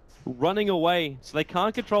Invoker running away, so they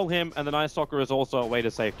can't control him, and the Night Stalker is also a way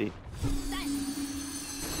to safety.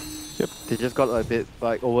 Yep, they just got a bit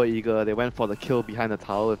like over eager. They went for the kill behind the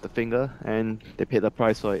tower with the finger, and they paid the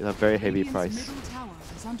price for it, a very heavy price.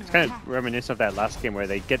 It's kind of reminiscent of that last game where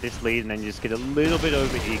they get this lead and then you just get a little bit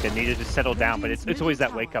over eager, needed to settle down, but it's always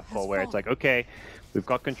that wake up call where it's like, okay, we've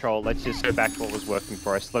got control, let's just go back to what was working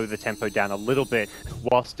for us, slow the tempo down a little bit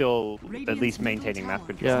while still at least maintaining map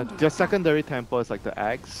control. Yeah, their secondary tempo is like the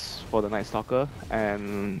Axe for the Night Stalker,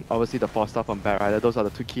 and obviously the 4-star from Bat Rider. Those are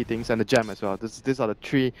the two key things, and the gem as well. These are the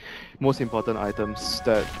three most important items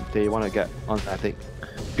that they want to get on Fnatic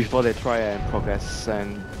before they try and progress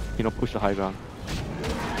and, you know, push the high ground.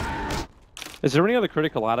 Is there any other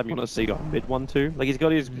critical item you want to see on mid one too? Like he's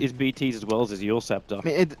got his BTs as well as his Yule Scepter. I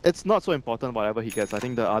mean, it's not so important whatever he gets. I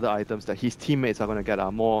think the other items that his teammates are going to get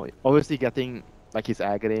are more obviously getting like his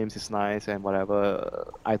Aghanim's, his Knives, and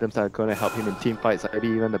whatever items that are going to help him in team fights, maybe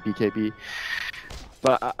even the BKB.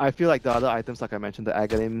 But I feel like the other items, like I mentioned, the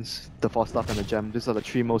Aghanim's, the 4-star, and the gem, these are the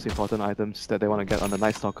three most important items that they want to get on the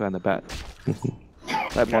Night Stalker and the Bat.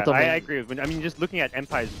 Yeah, I agree with. I mean, just looking at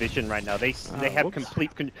Empire's vision right now, they have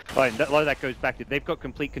complete. A lot of that goes back to they've got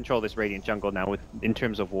complete control of this Radiant jungle now in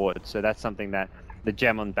terms of wards. So that's something that the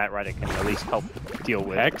gem on Bat Rider can at least help deal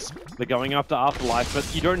with. Hex, they're going after Afterlife,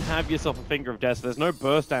 but you don't have yourself a Finger of Death. So there's no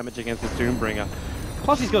burst damage against this Doombringer.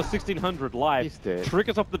 Plus he's got 1600 life.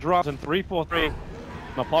 Triggers off the drums and 3-4-3.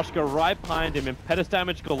 Maposhka right behind him. Impetus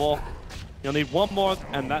damage galore. You'll need one more,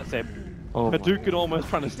 and that's it. Oh Hadouken almost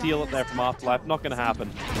trying to steal it there from Afterlife, not going to happen.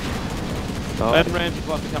 Oh. And Ramsey's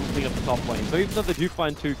left to come clean up the top lane. So even though they do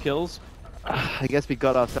find 2 kills... I guess we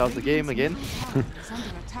got ourselves the game again.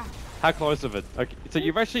 How close of it? Okay, so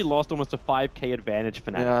you've actually lost almost a 5k advantage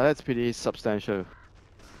for now. Yeah, that's pretty substantial.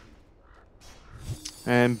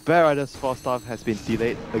 And Bat Rider's 4-star has been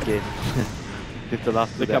delayed again. With the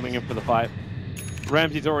last They're coming in for the fight.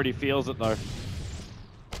 Ramsey's already feels it though.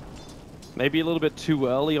 Maybe a little bit too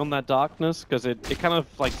early on that darkness, because it kind of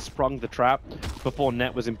like sprung the trap before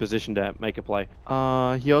Net was in position to make a play.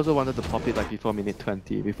 He also wanted to pop it like before minute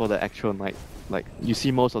 20, before the actual night. Like, you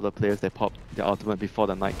see most of the players, they pop their ultimate before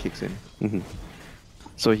the night kicks in.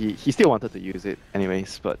 So he still wanted to use it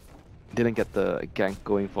anyways, but didn't get the gank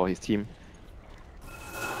going for his team.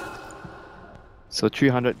 So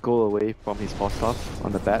 300 gold away from his 4-star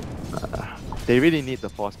on the bat. They really need the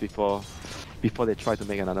force before they try to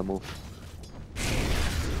make another move.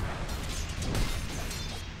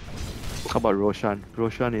 How about Roshan?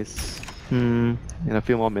 Roshan is in a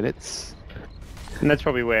few more minutes. And that's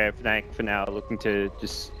probably where Fnatic for now are looking to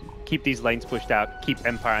just keep these lanes pushed out, keep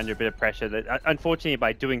Empire under a bit of pressure. That unfortunately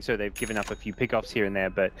by doing so they've given up a few pickoffs here and there,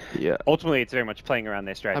 but yeah, ultimately it's very much playing around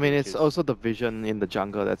their strategy. I mean, it's also the vision in the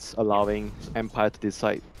jungle that's allowing Empire to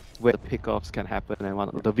decide where the pickoffs can happen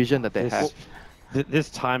and the vision that they have. This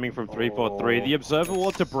timing from 3-4-3, the Observer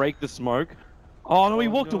Ward to break the smoke. Oh no, he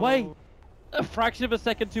walked away! A fraction of a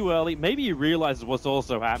second too early. Maybe he realizes what's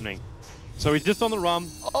also happening. So he's just on the run,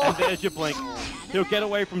 and there's your blink. He'll get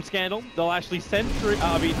away from Scandal. They'll actually send through,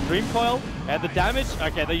 Dream Coil, and the damage.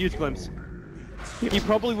 Okay, they use Glimpse. He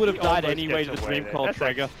probably would have died anyway to the Dream Coil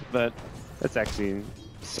trigger, but that's actually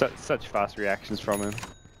such fast reactions from him.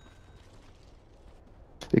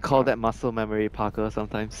 They call that muscle memory, Parker,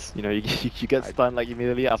 sometimes. You know, you get stunned like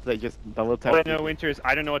immediately after that, you just double tap. All I know, Winters,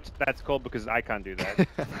 I don't know what that's called because I can't do that.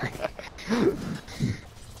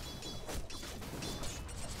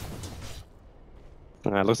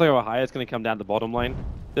 Alright, looks like our high is going to come down the bottom lane.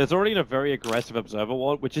 There's already a very aggressive Observer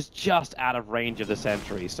Ward, which is just out of range of the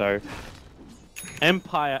Sentry, so...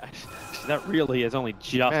 Empire... That really is only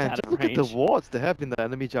just out of range. Look at the wards they have in the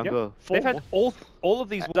enemy jungle. Yep. They've had all of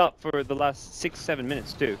these up for the last 6-7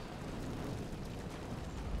 minutes too.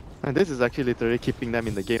 And this is actually literally keeping them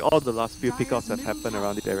in the game. All the last few pickoffs have happened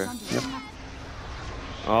around this area. Yep.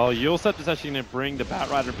 Oh, Yule Scepter is actually going to bring the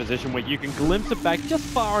Bat Rider in a position where you can glimpse it back just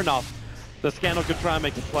far enough. The Scandal could try and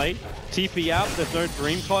make a play. TP out, there's no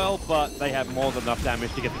Dream Coil, but they have more than enough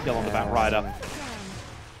damage to get the kill on the Bat Rider.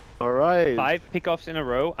 Alright. 5 pickoffs in a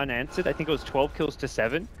row, unanswered. I think it was 12 kills to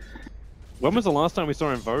 7. When was the last time we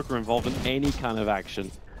saw Invoker involved in any kind of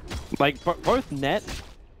action? Like, both Net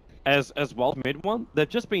as well mid one, they've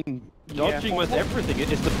just been dodging with everything.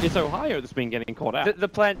 It's Ohio that's been getting caught out. The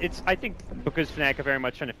plan, I think, because Fnatic are very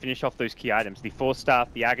much trying to finish off those key items. The 4-star,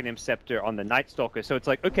 the Aghanim Scepter on the Night Stalker. So it's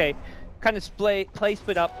like, okay, kind of play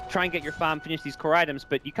split up, try and get your farm, finish these core items,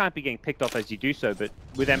 but you can't be getting picked off as you do so. But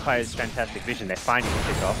with Empire's fantastic vision, they're finding the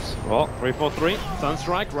pickoffs. Well, 3-4-3,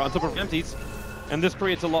 Sunstrike, right on top of empties. And this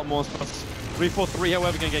creates a lot more space. 3-4-3,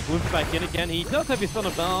 however, going to get glimpsed back in again. He does have his son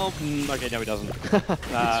of Valve. Okay, no, he doesn't.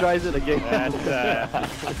 He tries it again.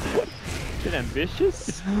 That's bit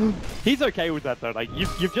ambitious. He's okay with that though. Like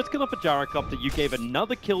you've just killed up a Gyrocopter. You gave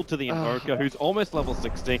another kill to the Invoker, who's almost level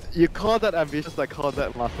 16. You call that ambitious? I call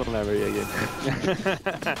that muscle memory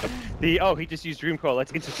again. He just used Dream Call.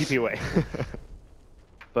 Let's instant TP away.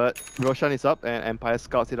 But Roshan is up and Empire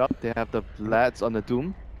scouts it up. They have the lads on the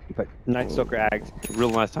Doom. But Night Stalker Agged. Real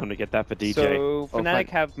nice time to get that for DJ. So Fnatic fine.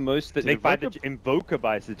 have most that they buy the Invoker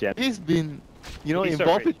buys the gem. He's been, you know, He's so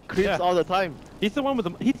involved rich. with creeps all the time. He's the one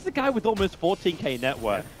with he's the guy with almost 14k net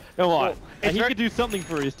worth. Come on, Well, and he very- could do something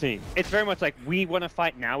for his team. It's very much like we want to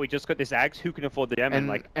fight now. We just got this Axe. Who can afford the gem? And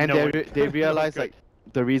like and no they, one- they no one realize could. like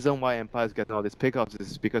the reason why Empire's getting all these pickups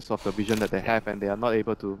is because of the vision that they have, and they are not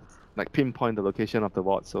able to like pinpoint the location of the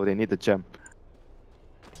ward, so they need the gem.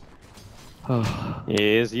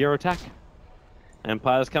 Here's your attack.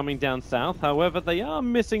 Empire's coming down south. However, they are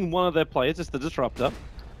missing one of their players. It's the Disruptor.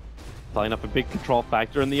 Playing up a big control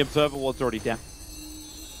factor, and the Observer Ward's already down.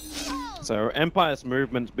 So Empire's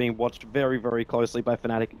movement's being watched very, very closely by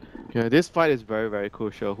Fnatic. Yeah, this fight is very, very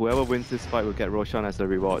crucial. Whoever wins this fight will get Roshan as a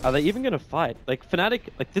reward. Are they even going to fight? Like Fnatic,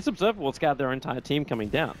 like this Observer Ward's got their entire team coming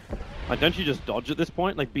down. Like, don't you just dodge at this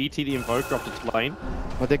point? Like BT the Invoker up its lane.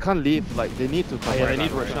 But they can't leave. Like they need to. Oh, yeah, they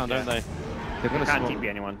need Roshan, don't they? They're gonna Can't smoke. TP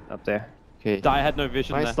anyone up there. Okay. Die had no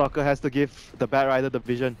vision Night there. Stalker has to give the Bat Rider the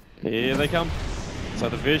vision. Here they come. So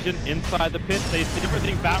the vision inside the pit, they see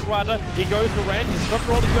everything. Batrider, he goes to Ramses. Not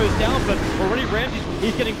Rolling goes down, but already Ramses,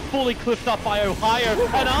 he's getting fully clipped up by Ohio.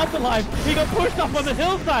 And Afterlife, he got pushed up on the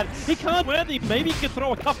hillside. He can't win. Maybe he could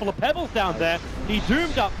throw a couple of pebbles down there. He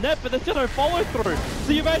doomed up net, but there's still no follow through.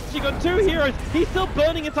 So you've actually got two heroes. He's still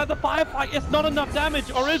burning inside the firefight. It's not enough damage,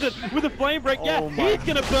 or is it? With a flame break, yeah, he's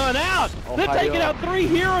gonna burn out. They're taking out 3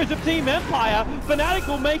 heroes of Team Empire. Fnatic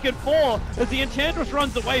will make it 4 as the Enchantress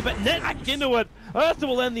runs away, but net back into it. Ursa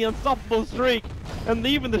will end the unstoppable streak, and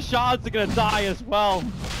even the shards are going to die as well.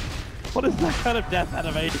 What is that kind of death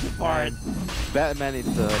animation for it? Batman is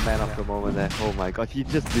the man of the moment there. Oh my god, he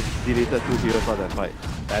just deleted 2 heroes for that fight.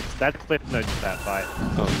 That's clip notes of that fight.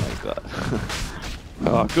 Oh my god.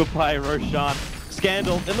 Oh, good play, Roshan.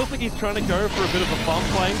 Scandal. It looks like he's trying to go for a bit of a fun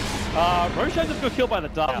play. Roshan just got killed by the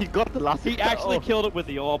dart. He got the last. He actually killed it with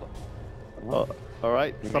the orb. Oh,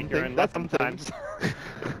 alright, You make your something. own That's luck sometimes.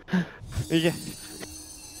 Yeah.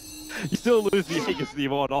 You still lose the Aegis the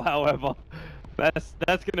Immortal, however. That's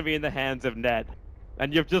going to be in the hands of Ned.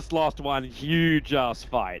 And you've just lost one huge-ass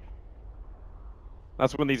fight.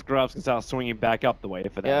 That's when these grubs can start swinging back up the way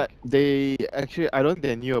for that. Yeah, they actually, I don't think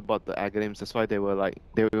they knew about the Aghanim's, that's why they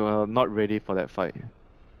were not ready for that fight.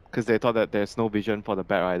 Because they thought that there's no vision for the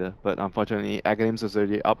Bat Rider, but unfortunately Aghanim's was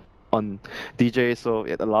already up on DJ, so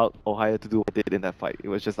it allowed Ohio to do what it did in that fight. It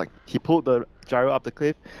was just like, he pulled the gyro up the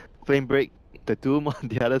cliff, flame break, the Doom on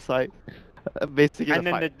the other side. Basically And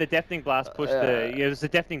the then fight. the Deafening Blast pushed the... It was the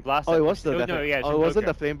Deafening Blast. Oh, that it was pushed- the no, Deafening- yeah, oh, it wasn't the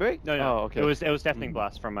Invoker. flame break? No, no. Oh, okay. It was Deafening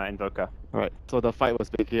Blast from Invoker. Alright, so the fight was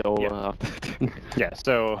basically over Yeah. after. Yeah,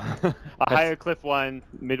 so a higher cliff one,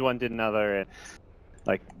 mid one did another, and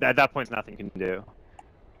like at that point nothing can do.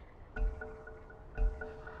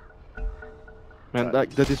 And like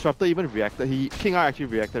the Disruptor even reacted. King R actually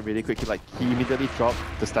reacted really quick. He immediately dropped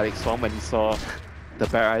the Static Storm when he saw the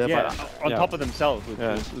Bat Rider. Yeah, but, on yeah. top of themselves, which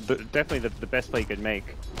Yeah. was definitely the best play you could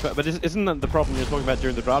make. But isn't that the problem you're talking about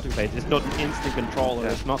during the drafting phase? It's not an instant control,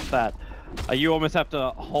 and it's not that. You almost have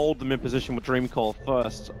to hold them in position with Dream Call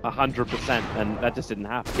first, 100%, and that just didn't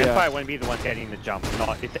happen. Yeah. Empire won't be the ones getting the jump.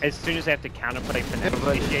 Not as soon as they have to counterplay for next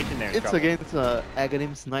but initiation, they're in it's trouble. against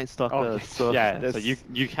Aghanim's Night Stalker. Oh, so Yeah, so that's-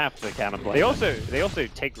 you have to counterplay. They also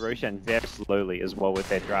take Roshan very slowly as well with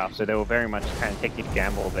their draft, so they were very much kind of taking a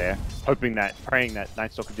gamble there, praying that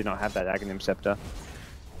Night Stalker did not have that Aghanim Scepter.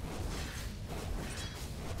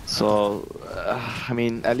 So, I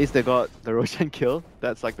mean, at least they got the Roshan kill.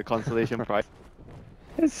 That's like the consolation prize.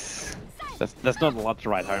 That's not a lot to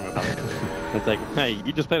write home about. It's like, hey,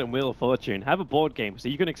 you just played in Wheel of Fortune. Have a board game so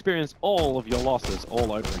you can experience all of your losses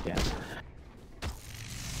all over again.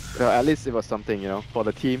 Well, at least it was something, you know, for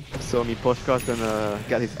the team. So, Poshka's gonna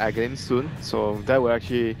get his Aghanim soon. So, that will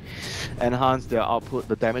actually enhance their output,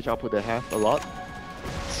 the damage output they have a lot.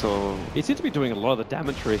 So, He seems to be doing a lot of the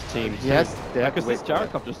damage for his team. yes, they have to Because wait this for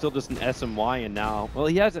that. Gyrocopter still just an SMY, and now, well,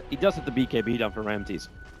 he does have the BKB done for Ramses.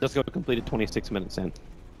 Just got completed 26 minutes in.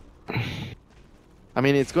 I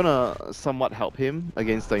mean, it's gonna somewhat help him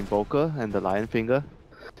against the Invoker and the Lion Finger.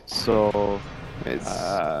 So it's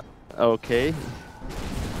okay.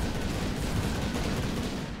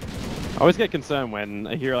 I always get concerned when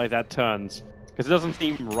a hero like that turns, because it doesn't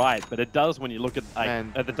seem right, but it does when you look at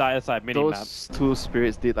at the dire side minimap. Those two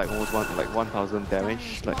spirits did like almost 1,000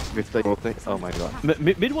 damage, like with the thing. Oh my god.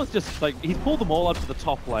 Mid one's just like, he's pulled them all up to the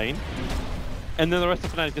top lane, and then the rest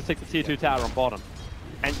of Fnatic just take the tier 2 tower on bottom.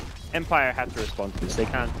 And Empire have to respond to this. They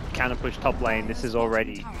can't counter push top lane. This is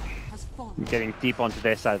already getting deep onto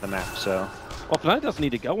their side of the map, so... Well, Fnatic doesn't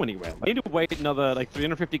need to go anywhere. They need to wait another like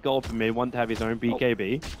 350 gold for mid one to have his own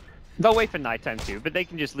BKB. They'll wait for nighttime too, but they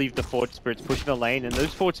can just leave the Forward Spirits pushing the lane, and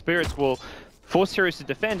those Forward Spirits will force heroes to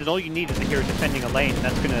defend, and all you need is a hero defending a lane, and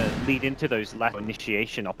that's going to lead into those last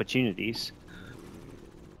initiation opportunities.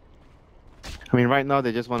 I mean, right now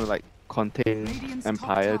they just want to like contain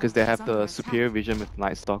Empire because they have the superior vision with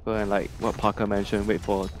Night Stalker, and like what Parker mentioned, wait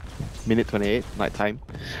for minute 28 nighttime,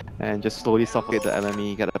 and just slowly suffocate the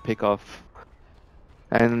enemy, get a pick off.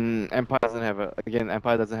 And Empire doesn't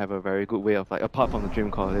have a very good way of, like, apart from the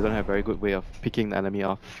Dream Core, they don't have a very good way of picking the enemy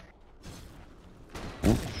off.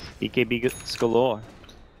 BKB galore.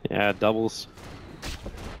 Yeah, doubles.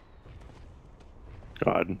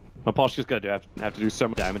 God, Maposhka's gonna have to do so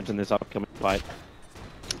much damage in this upcoming fight.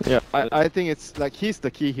 Yeah, I think it's like he's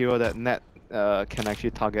the key hero that Net can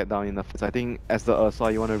actually target down in the fight. I think as the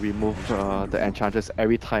Ursa, you want to remove the Enchantress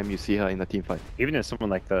every time you see her in the team fight. Even as someone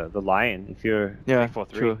like the Lion, if you're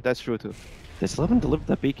 3-4-3. True. That's true too. They still haven't delivered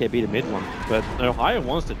that BKB to mid one, but Ohio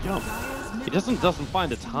wants to jump. He doesn't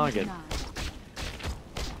find a target.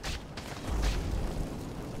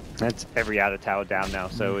 That's every outer tower down now,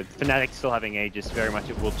 so with Fnatic still having Aegis, very much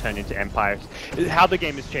it will turn into Empires. How the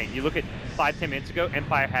game has changed. You look at 5-10 minutes ago,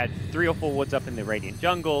 Empire had 3 or 4 wards up in the Radiant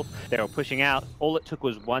jungle, they were pushing out, all it took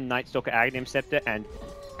was one Night Stalker Aghanim Scepter and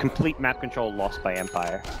complete map control lost by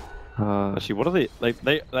Empire. Actually, what are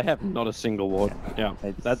they have not a single ward. Yeah,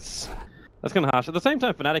 that's kind of harsh. At the same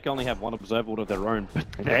time, Fnatic only have one observer ward of their own,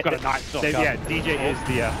 but they've got a Night Stalker. Yeah, DJ is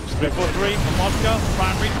the... Split 4-3 from Moska,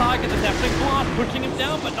 primary target, the Deafening Blast, pushing him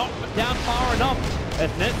down, but not down far enough. As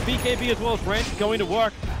Net's BKB as well as Range going to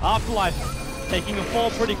work. Afterlife taking a fall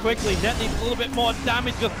pretty quickly. Net needs a little bit more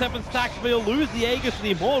damage, just 7 stacks, but he'll lose the Aegis to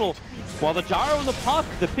the Immortal. While the Gyro and the Puck,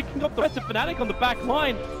 they're picking up the rest of Fnatic on the back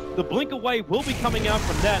line. The Blink Away will be coming out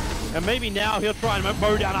from Net, and maybe now he'll try and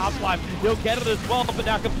mow down Afterlife. He'll get it as well, but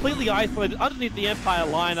now completely isolated underneath the Empire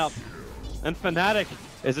lineup. And Fnatic,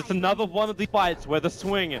 is it's another one of these fights where the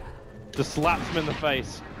swing just slaps him in the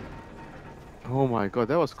face. Oh my god,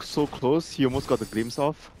 that was so close. He almost got the glimpse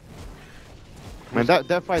off. Man,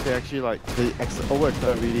 that fight they actually like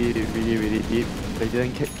overextended really deep. They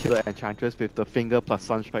didn't kill the Enchantress with the finger plus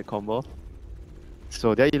Sunstrike combo.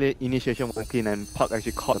 So their initiation was clean, and Puck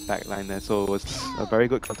actually caught the backline there, so it was a very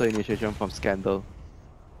good counter initiation from Scandal.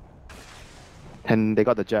 And they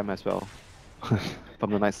got the gem as well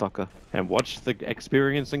from the Night Stalker. And watch the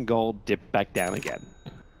experience and gold dip back down again.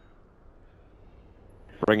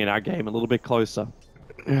 Bringing our game a little bit closer.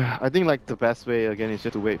 Yeah, I think like the best way again is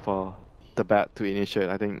just to wait for the bat to initiate.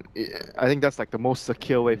 I think that's like the most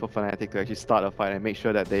secure way for Fnatic to actually start a fight and make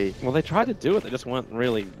sure that they... Well, they tried to do it, they just weren't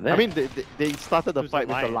really there. I mean, they started the fight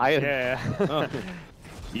with the Lion. Yeah.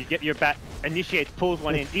 You get your bat, initiates, pulls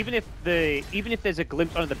one in. Even if there's a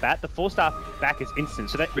glimpse onto the bat, the 4-star back is instant,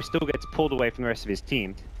 so that still gets pulled away from the rest of his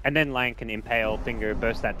team. And then Lion can impale, finger,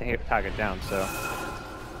 burst that target down, so...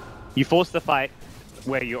 You force the fight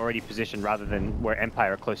where you're already positioned rather than where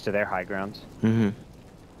Empire are close to their high ground.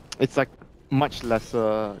 It's like much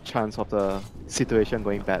lesser chance of the situation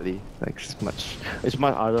going badly. Like it's much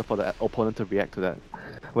harder for the opponent to react to that.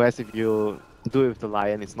 Whereas if you do it with the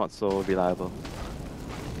Lion, it's not so reliable.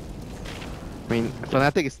 I mean,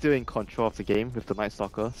 Fnatic is still in control of the game with the Night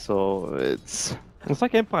Stalker, so it's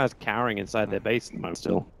like Empire's cowering inside their base at the moment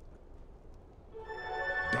still.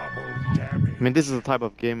 I mean, this is the type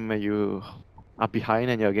of game where you are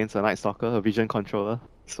behind and you're against a Night Stalker, a vision controller.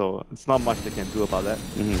 So it's not much they can do about that.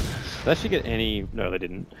 They should get any... No, they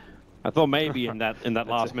didn't. I thought maybe in that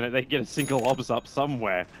last minute they'd get a single obs up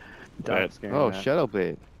somewhere. Oh,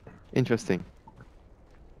 Shadowblade. Interesting.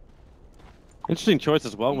 Interesting choice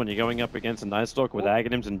as well when you're going up against a Night Stalker with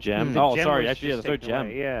Aghanims and Gem. Oh, Gem sorry, actually, yeah, there's no Gem.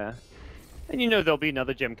 Away, yeah. And you know there'll be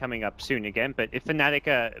another gem coming up soon again, but if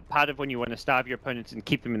Fnatic, part of when you want to starve your opponents and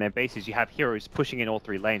keep them in their bases, you have heroes pushing in all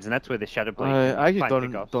 3 lanes, and that's where the Shadowblade... I actually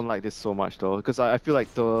don't like this so much though, because I feel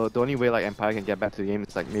like the only way like Empire can get back to the game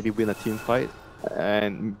is like maybe win a team fight,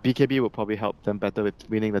 and BKB will probably help them better with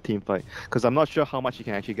winning the team fight, because I'm not sure how much you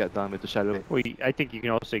can actually get done with the Shadowblade. Well, I think you can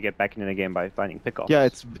also get back in the game by finding pickoffs. Yeah,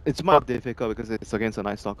 it's more difficult because it's against a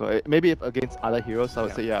Night Stalker. Maybe if against other heroes, I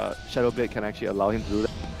would say yeah, Shadowblade can actually allow him to do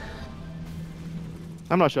that.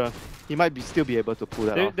 I'm not sure. He might still be able to pull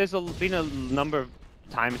that off. There's been a number of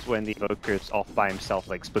times when the Evoker's off by himself,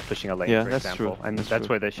 like split pushing a lane, Yeah, for that's example. true. And That's that's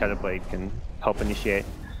true. where the Shadow Blade can help initiate.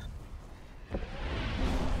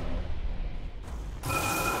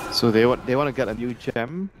 So they want to get a new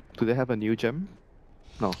gem. Do they have a new gem?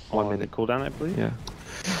 No, 1 On minute. cooldown, I believe. Yeah.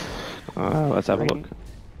 Let's have a look.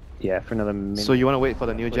 Yeah, for another minute. So you want to wait for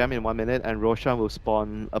the new gem in 1 minute, and Roshan will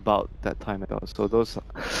spawn about that time as well. So those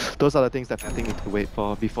are the things that I think need to wait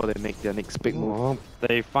for before they make their next big move. Well,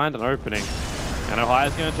 they find an opening. And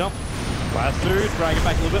Ohio's going to jump. Blast through, drag it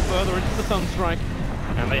back a little bit further into the Sunstrike.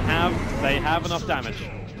 And they have enough damage.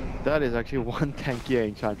 That is actually one tankier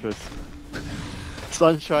Enchantress.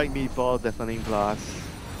 Sunstrike, Meatball, Deafening Blast.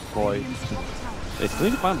 Boy. They still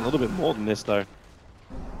need to find a little bit more than this though.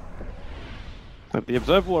 Like, the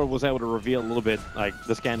Observer was able to reveal a little bit, like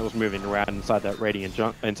the Scandal was moving around inside that Radiant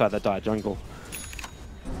inside that Dire jungle.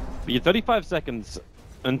 But you're 35 seconds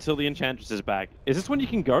until the Enchantress is back. Is this when you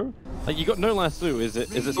can go? Like you got no lasso, is it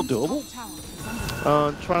still doable?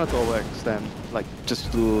 Try not to overextend, like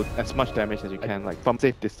just do as much damage as you can, like from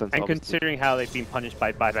safe distance. And obviously. considering how they've been punished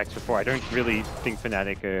by buybacks before, I don't really think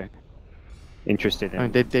Fnatic are interested in. I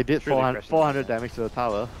mean, they did truly 400 aggressive. damage to the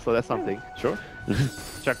tower, so that's something. Sure.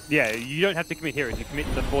 Yeah, you don't have to commit heroes. You commit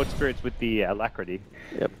the Forward Spirits with the Alacrity.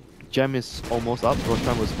 Yep. Gem is almost up.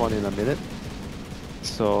 Roshan will spawn in a minute.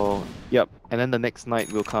 So, yep. And then the next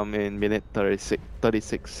night will come in minute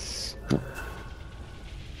 36.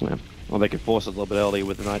 Yeah. Well, they could force it a little bit early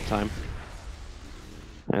with the night time.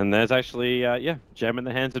 And there's actually, yeah, gem in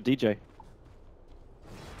the hands of DJ.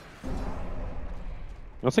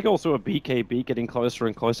 Looks like also a BKB getting closer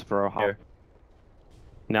and closer for Ohio. Yeah.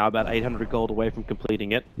 Now about 800 gold away from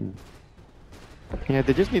completing it. Yeah,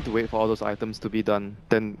 they just need to wait for all those items to be done,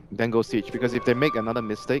 then go siege. Because if they make another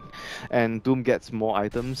mistake and Doom gets more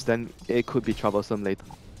items, then it could be troublesome later.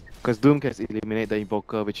 Because Doom can eliminate the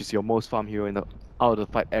Invoker, which is your most farm hero out of the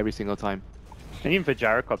fight every single time. And even for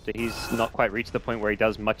Gyrocopter, he's not quite reached the point where he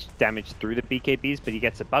does much damage through the BKBs, but he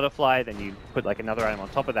gets a butterfly, then you put like another item on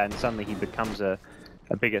top of that, and suddenly he becomes a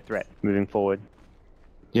bigger threat moving forward.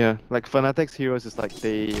 Yeah, like Fnatic's heroes is like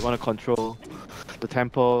they want to control the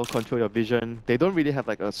tempo, control your vision. They don't really have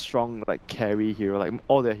like a strong like carry hero. Like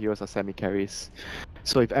all their heroes are semi-carries.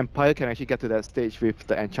 So if Empire can actually get to that stage with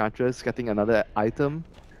the Enchantress getting another item,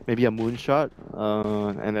 maybe a moonshot,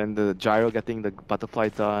 and then the Gyro getting the butterfly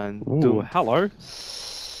done. Ooh, hello.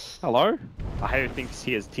 Hello? Ohio thinks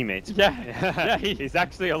he has teammates. Yeah, yeah, he's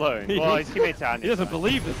actually alone. Well, his teammates aren't. He doesn't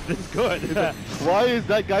believe this good. Why is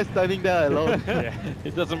that guy standing there alone? Yeah.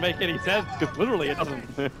 It doesn't make any sense, because literally it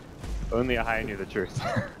doesn't. Only Ohio knew the truth.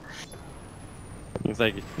 It's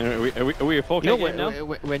like, are we a 4K You know, game now?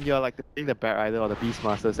 when you're like playing the Bear Idol or the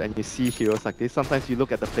Beastmasters and you see heroes like this, sometimes you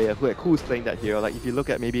look at the player who's playing that hero. Like if you look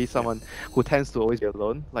at maybe someone who tends to always be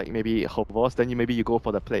alone, like maybe Hovos, then maybe you go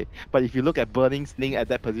for the play. But if you look at Burning Sling at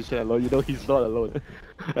that position alone, you know he's not alone.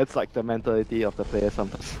 That's like the mentality of the player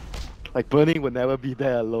sometimes. Like Burning would never be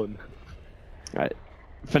there alone. Right.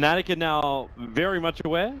 Fnatic are now very much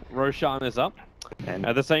aware Roshan is up. And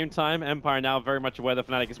at the same time, Empire now very much aware that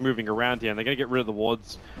Fnatic is moving around here, and they're going to get rid of the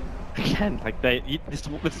wards. Again, like this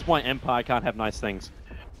is why Empire can't have nice things.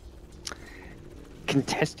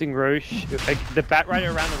 Contesting Roche, like the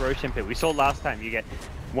Batrider around the Roche pit. We saw last time you get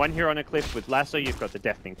one hero on a cliff with Lasso, you've got the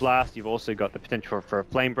Deafening Blast, you've also got the potential for a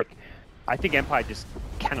Flame Brick. I think Empire just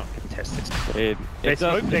cannot contest this. They're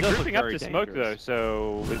grouping up to smoke though,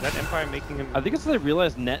 so is that Empire making him... I think it's that they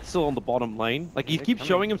realize Net's still on the bottom lane. Like he keeps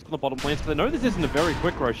showing him on the bottom lane, so they know this isn't a very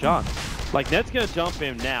quick Roshan. Like Net's gonna jump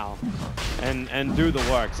him now and do the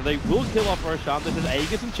work. So they will kill off Roshan. This is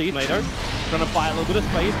Aegis and Cheese Tomato. Trying to buy a little bit of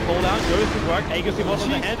space, pull down, goes to work. Aegis is also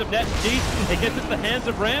in the hands of Net. Cheese, it gets into the hands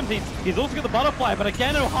of Rams. He's also got the butterfly, but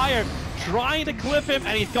again Ohio trying to clip him,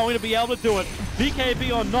 and he's going to be able to do it.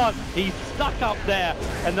 BKB or not, he's stuck up there,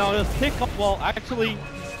 and they'll just pick up. Well, actually,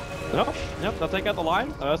 no, yep, they'll take out the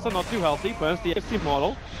line. Ursa not too healthy, burns the XC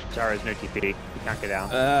model. Gyro's no TP, he can't get down.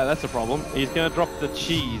 That's a problem. He's going to drop the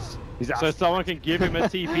cheese, so someone can give him a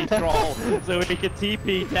TP troll, so he can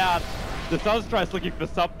TP down. The Sunstrike's looking for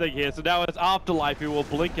something here, so now it's Afterlife who will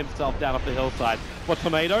blink himself down off the hillside. What,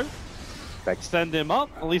 Tomato? Send him up,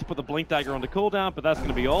 at least put the Blink Dagger on the cooldown, but that's going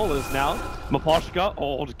to be all is now. Maposhka,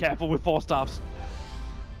 oh, just careful with 4 staffs.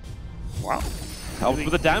 Wow. Helps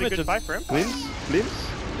with the damage. Good fight for him. Glimpse?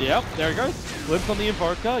 Yep, there he goes. Glimpse on the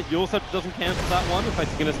Invoker. Yules doesn't cancel that one. In fact,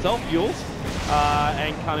 he's going to self Yules.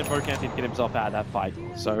 And can't invoke anything to get himself out of that fight.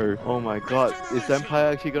 So, Oh my god, is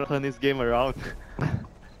Empire actually gonna turn this game around?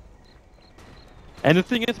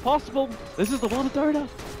 anything is possible. This is the one of Dota.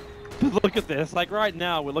 But look at this. Like right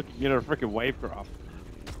now, we're looking at a freaking wave graph.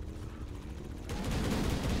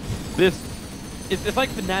 It's like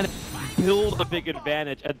Fnatic build a big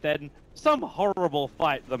advantage and then some horrible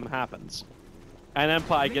fight them happens. And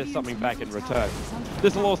Empire gets something back in return.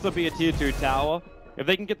 This will also be a tier 2 tower. If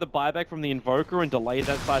they can get the buyback from the Invoker and delay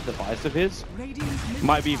that side device of his,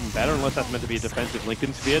 might be even better unless that's meant to be a defensive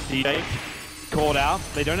Lincoln Sphere. DJ called out.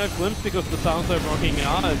 They don't have glimpse because the sound's so rocking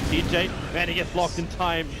out as TJ, man, he gets blocked in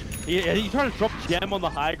time. He tried to drop gem on the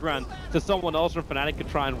high ground to someone else from Fnatic could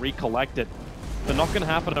try and recollect it. But not going to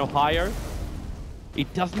happen. Ohio, he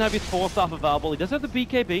doesn't have his 4-staff available. He does have the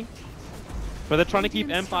BKB. But they're trying to keep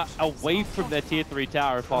Empire away from their tier 3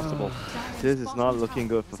 tower if possible. This is not looking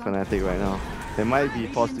good for Fnatic right now. They might be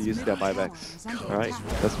forced to use their buybacks. Alright,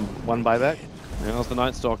 that's one buyback. Yeah, that's the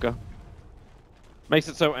Night Stalker. Makes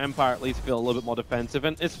it so Empire at least feel a little bit more defensive,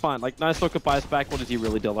 and it's fine. Like, Night Stalker buys back, what does he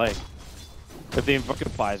really delay? If the Invoker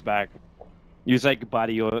buys back, you say goodbye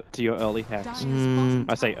to your early hex.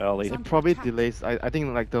 I say early. It probably delays. I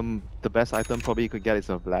think like the best item probably you could get is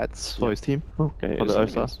a Vlad's for his team. Okay, For the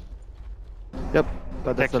Ursa. Yep,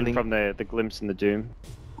 but that's the Protection link. from the glimpse and the doom.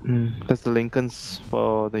 That's the Lincolns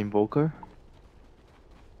for the Invoker.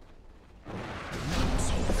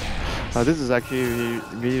 This is actually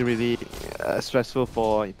really stressful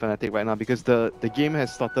for Fnatic right now because the game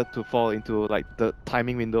has started to fall into like the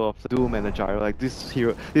timing window of the Doom and the Gyro. Like these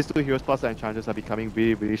two heroes plus the enchanters are becoming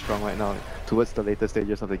really strong right now towards the later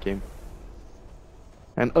stages of the game.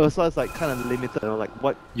 And Ursa is like kind of limited, you know, like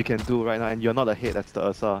what you can do right now, and you're not ahead. That's the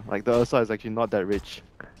Ursa. Like the Ursa is actually not that rich.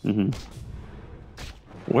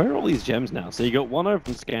 Where are all these gems now? So you got one over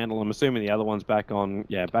from Scandal. I'm assuming the other one's back on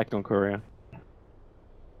Korea.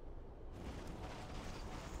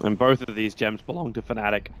 And both of these gems belong to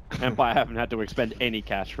Fnatic. Empire haven't had to expend any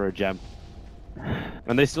cash for a gem.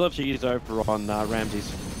 And they still have cheese over on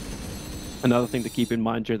Ramses. Another thing to keep in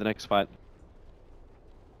mind during the next fight.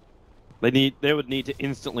 They would need to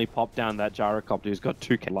instantly pop down that Gyrocopter who's got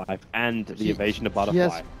 2k life and the evasion of Butterfly.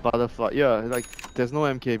 Yes, Butterfly. Yeah, like there's no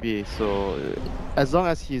MKB, so as long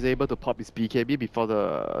as he's able to pop his BKB before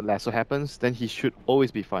the lasso happens, then he should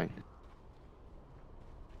always be fine.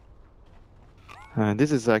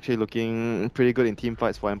 This is actually looking pretty good in team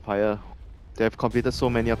fights for Empire. They have completed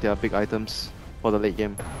so many of their big items for the late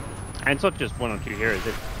game. And it's not just 1 or 2 heroes,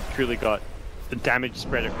 they've truly got the damage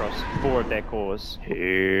spread across 4 of their cores.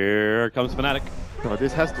 Here comes Fnatic. Oh,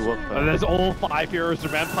 this has to work. And there's all 5 heroes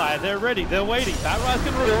from Empire. They're ready. They're waiting. Batrise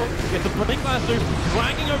can roll. Gets the blink lasso.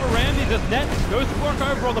 Dragging over Ramses as Net goes to work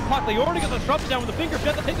over on the puck. They already got the drops down with the finger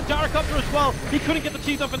jet. They take the Gyrocopter as well. He couldn't get the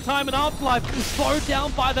cheese off in time, and Afterlife slowed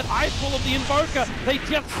down by that ice wall of the Invoker. They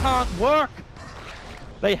just can't work.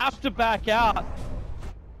 They have to back out.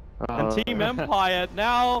 And Team Empire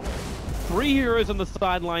now 3 heroes on the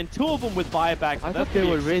sideline, 2 of them with buyback. I thought they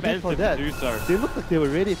were ready for that. To do so. They looked like they were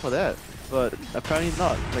ready for that, but apparently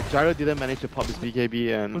not. Like Gyro didn't manage to pop his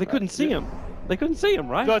BKB and... Well, they couldn't see him. They couldn't see him,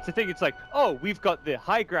 right? No, it's the thing, it's like, oh, we've got the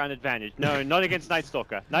high ground advantage. No, not against Night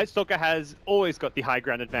Stalker. Night Stalker has always got the high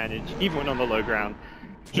ground advantage, even when on the low ground.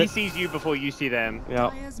 He sees you before you see them.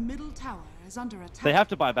 Yeah. Dire's middle tower is under attack. They have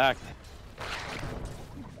to buy back.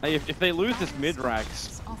 If they lose this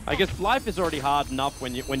mid-rax, I guess life is already hard enough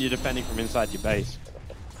when you're defending from inside your base.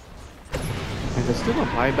 And they're still not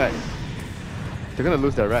buyback. They're gonna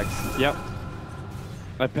lose their racks. Yep.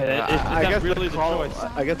 I bet I guess really the call, choice.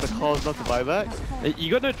 I guess the call is not to buy back. You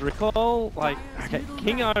got no Drickle, like, okay,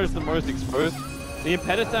 King R is the most exposed. The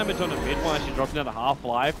Impetus damage on the mid one actually dropping down to half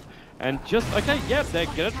life. And just, okay, yeah, they're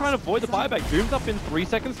gonna try and avoid the buyback. Doom's up in 3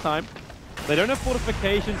 seconds time. They don't have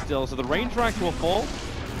fortification still, so the range racks will fall.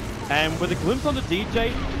 And with a glimpse on the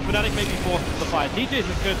DJ, Fnatic may be forced to fight. DJ is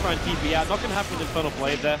just going to try and TP out. Not going to happen with Infernal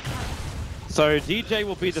Blade there. So DJ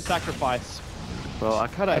will be the sacrifice. Well, I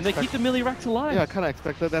kind of And they keep the melee racks alive. Yeah, I kind of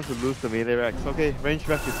expected them to lose the melee racks. Okay, range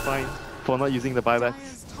rack is fine for not using the buybacks.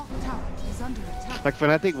 Dire's top tower is under attack. Like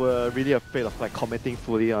Fnatic were really afraid of like committing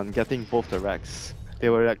fully on getting both the racks. They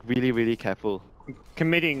were like really careful.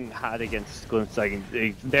 Committing hard against Glimpse, like,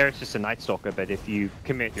 there it's just a Night Stalker, but if you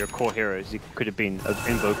commit your core heroes, it could have been an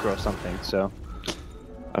Invoker or something, so...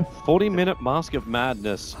 A 40-minute Mask of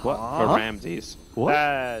Madness for Ramses.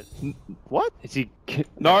 What? What? Is he...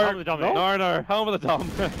 No, Helm of the Dominator. no, Helm of the Dom.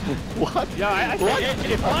 What? Yeah,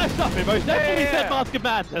 It flashed up, it most definitely said Mask of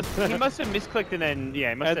Madness. He must have misclicked and then, yeah,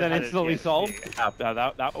 he must And have then had instantly it, yeah. solved.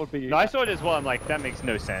 Yeah, that would be... No, I saw it as well, I'm like, that makes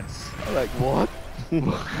no sense. Like what?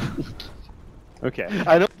 Okay.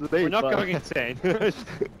 I know We're not going insane. And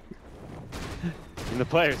the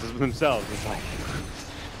players themselves,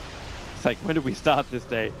 It's like, when did we start this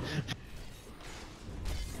day?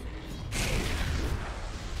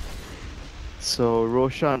 So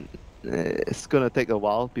Roshan, it's gonna take a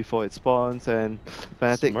while before it spawns, and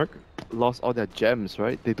Fnatic Smoke. lost all their gems,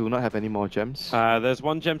 right? They do not have any more gems. There's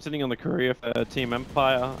one gem sitting on the courier for Team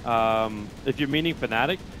Empire. If you're meaning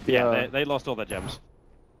Fnatic, yeah, they lost all their gems.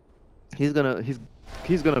 He's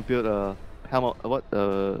gonna build a helmet,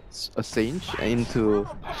 a Sage into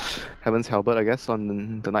Heaven's Halberd, I guess,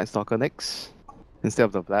 on the Night Stalker next, instead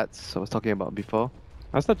of the Blats I was talking about before.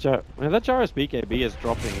 That's that Jar. That Jar's BKB is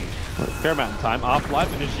dropping a fair amount of time.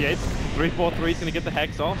 Afterlife initiates. 3-4-3 is going to get the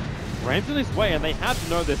Hex off. Ram's in his way, and they have to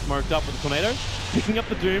know they're smoked up with the Tornado. Picking up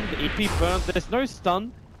the Doom, the EP burns. There's no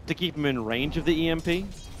stun to keep him in range of the EMP.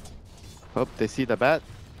 Hope they see the bat.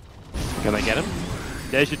 Can they get him?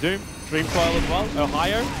 There's your Doom. Dream Coil as well.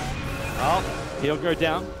 Ohio. Oh, he'll go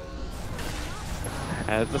down.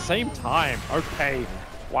 At the same time, okay.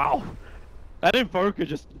 Wow. That Invoker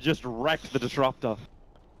just wrecked the Disruptor.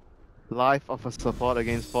 Life of a support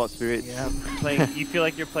against Sport Spirit. Yeah, you feel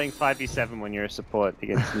like you're playing 5v7 when you're a support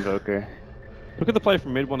against Invoker. Look at the play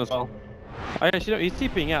from mid one as well. Actually, no, he's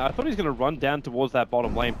TPing out. I thought he was going to run down towards that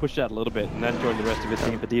bottom lane, push out a little bit, and then join the rest of his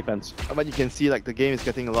team for defense. But you can see like the game is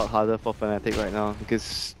getting a lot harder for Fnatic right now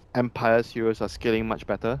because Empire's heroes are scaling much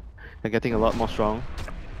better. They're getting a lot more strong.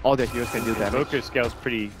 All their heroes can do damage. Invoker scales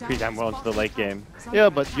pretty damn well into the late game. Yeah,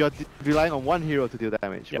 but you're relying on one hero to do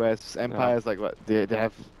damage, Yep. whereas Empire's like what? They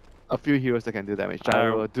have a few heroes that can do damage.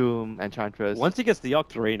 Gyro, Doom, Enchantress. Once he gets the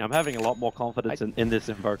Octarine, I'm having a lot more confidence in this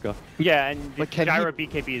Invoker. Yeah, and But can Gyro he-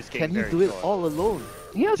 BKB is Can getting he very do it short. all alone?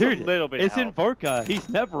 He has Dude, a little bit it's of help. Invoker. He's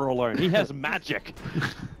never alone. He has magic.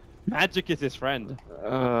 Magic is his friend.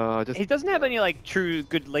 He doesn't have any like true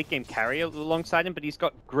good late game carry alongside him, but he's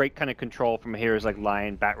got great kind of control from heroes like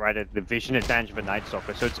Lion, Batrider, the vision advantage of a Night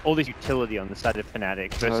Stalker. So it's all this utility on the side of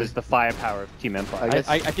Fnatic versus the firepower of Team Empire.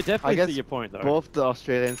 I could definitely guess see your point though. Both the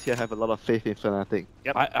Australians here have a lot of faith in Fnatic.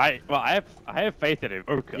 Yep. I have faith in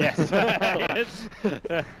Invoker. Yes.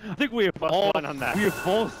 I think we have all one on that. We have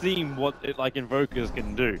all seen what Invokers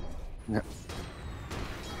can do.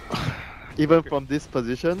 Even from this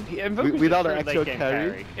position, Yeah, Invoker's without a an true actual late-game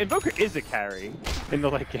carry. Invoker is a carry in the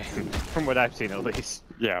late game, from what I've seen at least.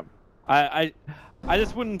 Yeah. I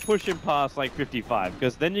just wouldn't push him past like 55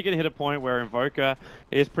 because then you're gonna hit a point where Invoker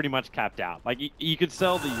is pretty much capped out. Like you could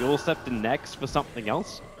sell the Yule Scepter next for something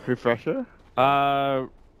else. Refresher? Yeah.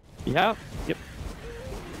 Yep.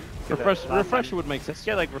 Get a Refresher would make sense.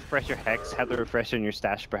 Yeah, like Refresher Hex, have the Refresher in your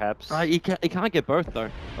stash perhaps. He can't get both though.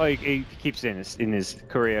 Oh, he keeps it in his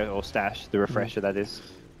courier or stash, the Refresher that is.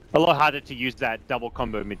 A lot harder to use that double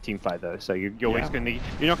combo mid-team fight though, so you're always you're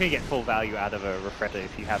not gonna get full value out of a Refresher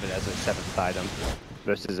if you have it as a 7th item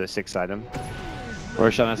versus a 6th item.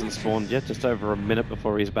 Roshan hasn't spawned yet, just over a minute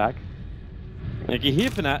before he's back. Like you hear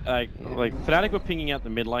Fnatic were pinging out the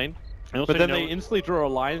mid lane. But then they instantly draw a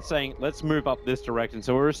line saying, let's move up this direction.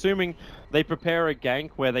 So we're assuming they prepare a gank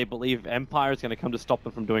where they believe Empire is going to come to stop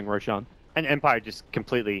them from doing Roshan. And Empire just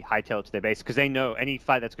completely hightail it to their base because they know any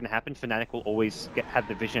fight that's going to happen, Fnatic will always have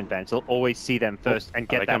the vision advantage. They'll always see them first and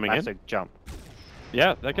get that massive jump.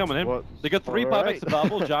 Yeah, they're coming in. What? They got 3 buybacks to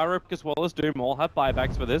Bubble, Gyro as well as Doom all have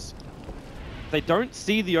buybacks for this. They don't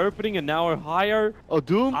see the opening, and now Ohio. Oh,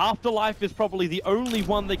 Doom? Afterlife is probably the only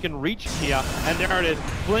one they can reach here, and there it is.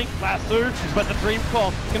 Blink, lasso, but the Dream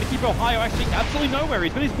Call is going to keep Ohio actually absolutely nowhere.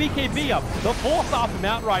 He's got his BKB up. They'll force off him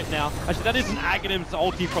out right now. Actually, that is an Aghanim's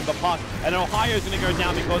ulti from the puck, and Ohio's going to go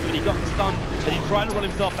down because when he got the stun, and he's trying to run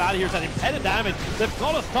himself out of here. It's that impeded damage. They've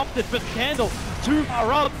got to stop this, but Candle too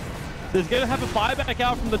far up. There's going to have a buyback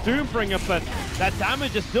out from the Doombringer, but that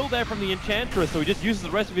damage is still there from the Enchantress, so he just uses the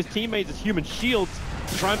rest of his teammates as human shields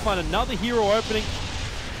to try and find another hero opening.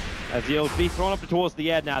 As he'll be thrown up towards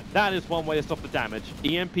the air. Now that is one way to stop the damage.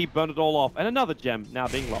 EMP burned it all off, and another gem now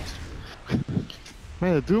being lost.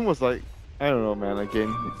 Man, the Doom was like, I don't know, man.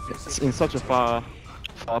 Again, it's in such a far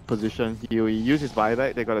position. He used his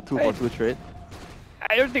buyback. They got a 2-for-2 trade.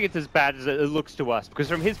 I don't think it's as bad as it looks to us, because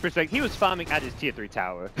from his perspective, he was farming at his tier 3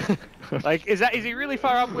 tower. Like, is he really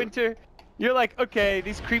far up, Winter? You're like, okay,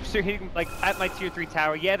 these creeps are hitting, like, at my tier 3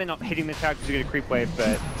 tower. Yeah, they're not hitting the tower because they're going to creep wave,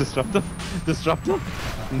 but... Disruptor?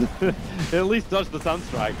 At least dodge the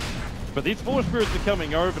Sunstrike. But these 4 spirits are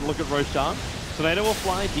coming over to look at Roshan. Tornado will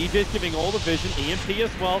fly, DJ's giving all the vision, EMP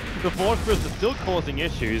as well. The 4 spirits are still causing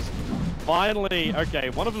issues. Finally, okay,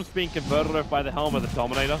 one of them's being converted over by the helm of the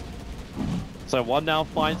Dominator. So one now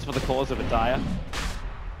fights for the cause of a Dire.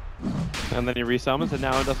 And then he resummons, and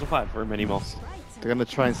now it doesn't fight for him anymore. They're gonna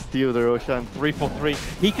try and steal the Roshan. 3-4-3.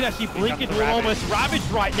 He can actually blink into an almost ravage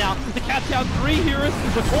right now. The cat's down 3 heroes.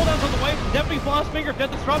 The cooldown's on the way. Definitely Blast Finger,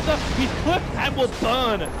 Death Disruptor. He's clipped and will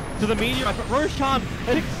burn to the meteorite. But Roshan,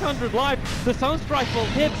 600 life. The Sunstrike will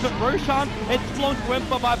hit, but Roshan, it's flown to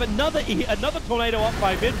Emperor by another tornado up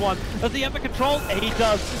by mid one. Does he have the control? He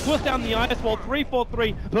does. Push down the ice wall.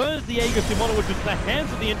 3-4-3. Burns the Aegis Simono, which is in the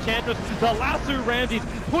hands of the Enchantress. The lasso Ramses.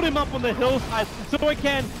 Put him up on the hillside so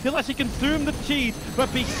he'll actually consume the cheese, but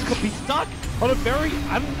could be stuck on a very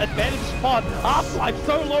unadvantaged spot. Afterlife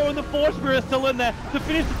so low and the Force Spear is still in there to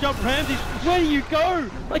finish the jump. Ramses, where do you go?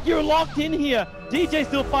 Like, you're locked in here. DJ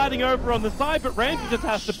still fighting over on the side, but Ramses just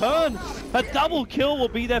has to burn. A double kill will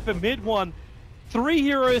be there for mid one. 3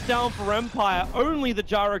 heroes down for Empire. Only the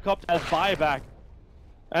Gyrocopter has buyback.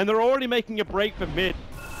 And they're already making a break for mid.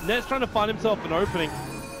 Net's trying to find himself an opening.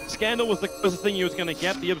 Scandal was the closest thing he was going to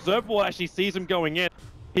get. The Observable actually sees him going in.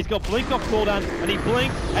 He's got Blink off cooldown, and he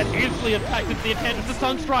blinks and instantly attacks into the Enchantress. The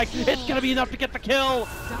Sunstrike, it's going to be enough to get the kill.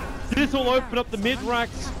 This will open up the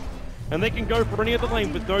mid-racks, and they can go for any other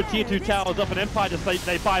lane with no tier 2 towers up, and Empire just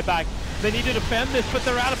they buy back. They need to defend this, but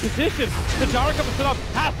they're out of position. The Gyrocopter set up,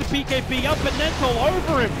 has the PKP up, but Net's all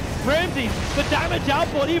over him. Ramses, the damage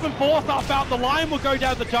output, even force off out, the line will go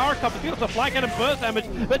down the Gyrocopter. He gets a flank and burst damage,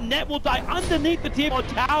 but Net will die underneath the tier 4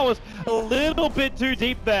 towers. A little bit too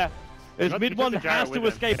deep there. As mid one has to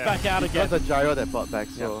escape back out again. Got the gyro that bought back,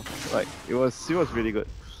 so like it was really good.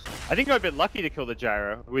 I think I got a bit lucky to kill the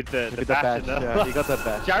gyro with the bash. Yeah, he got that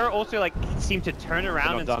bash. Gyro also like seemed to turn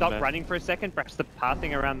around and stop man. running for a second, perhaps the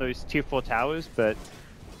pathing around those tier 4 towers, but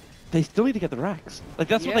they still need to get the racks. Like,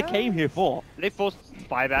 that's what they came here for. They forced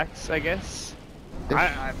buybacks, I guess.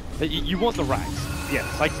 You want the racks.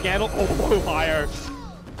 Yes. Like Scandal, Ohio.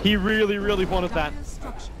 He really wanted that.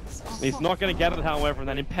 He's not going to get it, however, and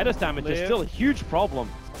that Impetus damage is still a huge problem.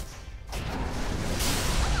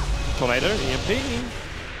 Tornado, EMP.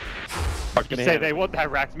 You say they want that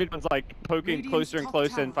rack. Mid one's like poking closer and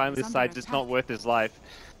closer, and finally decides it's not worth his life.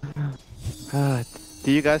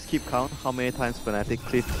 Do you guys keep count how many times Fnatic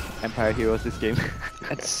clipped Empire heroes this game?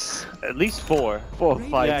 It's at least 4. 4 or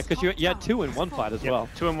 5. Yeah, because you had 2 in one fight as well.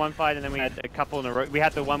 2 in one fight, and then we had a couple in a row. We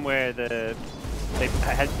had the one where they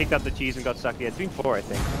had picked up the cheese and got stuck. Yeah, it's been 4, I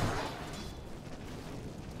think.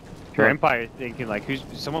 For Empire, thinking like, who's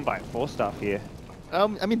someone buying 4 stuff here? I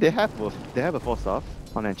mean they have both. They have a 4 staff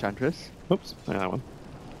on Enchantress. Oops, I got that one.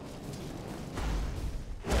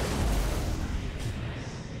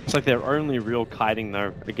 It's like their only real kiting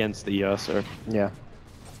though against the Ursa. Yeah.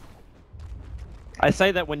 I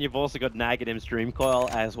say that when you've also got Nagadim's Dreamcoil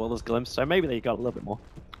as well as Glimpse, so maybe they got a little bit more.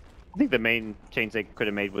 I think the main change they could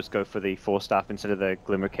have made was go for the 4 staff instead of the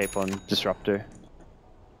Glimmer Cape on Disruptor.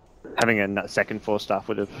 Having a second 4 staff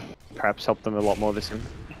would have perhaps helped them a lot more this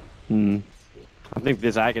game. I think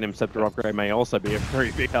this Aghanim Scepter upgrade may also be a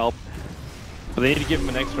very big help. But they need to give him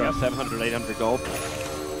an extra 700, 800 gold.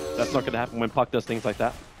 That's not going to happen when Puck does things like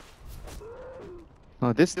that.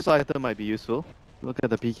 Oh, this item might be useful. Look at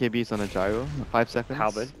the PKBs on the gyro, 5 seconds.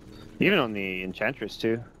 Halberd. Even on the Enchantress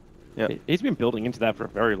too. Yeah. He's been building into that for a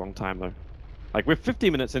very long time though. Like, we're 50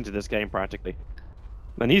 minutes into this game practically.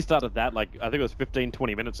 And he started that like, I think it was 15,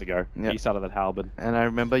 20 minutes ago. Yeah. He started that Halberd. And I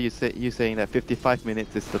remember you saying that 55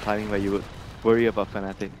 minutes is the timing where you would worry about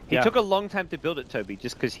Fnatic. He took a long time to build it, Toby,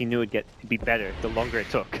 just because he knew it'd be better the longer it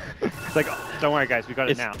took. It's like, oh, don't worry guys, we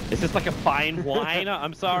got it now. It's just like a fine wine.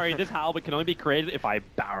 I'm sorry, this Halberd can only be created if I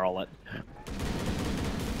barrel it.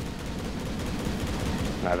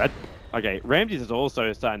 No, okay, Ramses is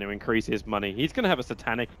also starting to increase his money. He's going to have a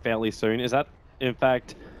Satanic fairly soon. Is that, in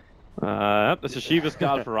fact, that's a Shiva's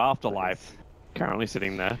Guard for Afterlife. Currently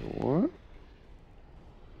sitting there. What?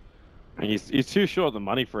 He's too short of the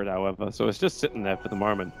money for it, however, so it's just sitting there for the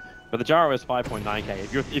moment. But the Gyro is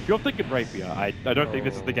 5.9k. If you're thinking Rapier, I don't think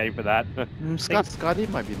this is the game for that. Skadi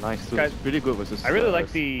might be nice too. Guys, it's really good versus. I really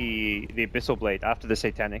like the Abyssal Blade after the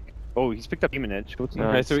Satanic. Oh, he's picked up Demon Edge.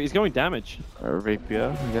 Okay, so he's going damage.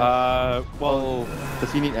 Rapier. Yeah. Well,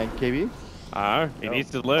 does he need NKB? He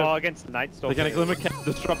needs to live. Oh, against Nightstalker. They're going to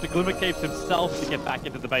disrupt the Glimmer Capes himself to get back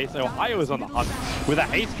into the base. Ohio is on the hunt with a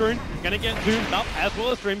haste rune. Going to get zoomed up as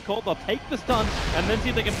well as Dreamcoil. They'll take the stun and then see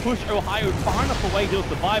if they can push Ohio far enough away he'll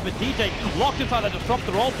survive. But DJ locked inside that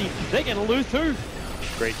disruptor ulti. They're going to lose too.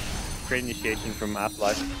 Great initiation from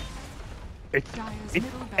Afterlife.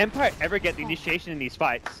 If Empire ever get the initiation in these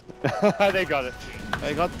fights, they got it.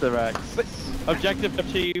 I got the racks. Objective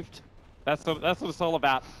achieved. That's what it's all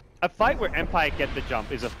about. A fight where Empire get the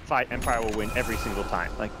jump is a fight Empire will win every single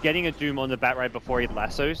time. Like, getting a Doom on the bat right before he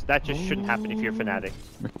lassos, that just shouldn't happen if you're Fnatic.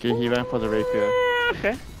 Okay, he ran for the Rapier.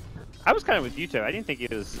 Okay. I was kind of with you, too. I didn't think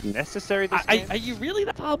it was necessary this game. Are you really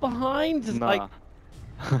that far behind? It's Nah.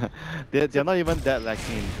 like, they're not even that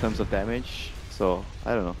lacking in terms of damage, so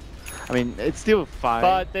I don't know. I mean, it's still fine.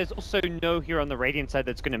 But there's also no hero on the Radiant side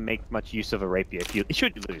that's going to make much use of a rapier. If you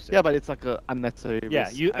should lose it. Yeah, but it's like a unnecessary Yeah,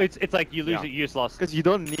 risk. it's like you lose Yeah. it, you just lost. Because you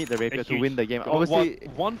don't need the rapier to huge- win the game. one, Obviously,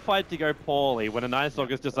 one fight to go poorly when a Night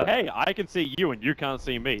Stalker is just like, hey, I can see you and you can't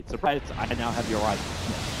see me. Surprise, I now have your eyes.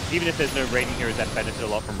 Even if there's no Radiant heroes that benefit a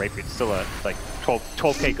lot from rapier, it's still a like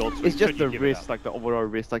 12k gold. it's just Should you the give it risk, up? like the overall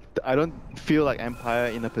risk. Like I don't feel like Empire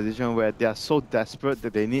in a position where they are so desperate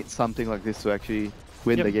that they need something like this to actually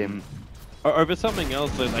win Yep. the game. Over something else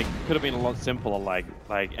that like could have been a lot simpler, like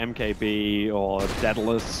MKB or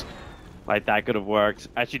Daedalus, like that could have worked.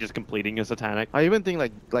 Actually, just completing a Satanic. I even think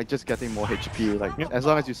like just getting more HP. Like as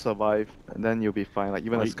long as you survive, then you'll be fine. Like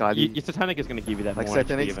even a Skadi. Your Satanic is going to give you that Like more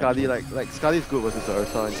Satanic HP Skadi, eventually. like Skadi's good versus the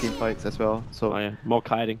Ursa in team fights as well. So Oh yeah, more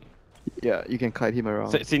kiting. yeah, you can kite him around.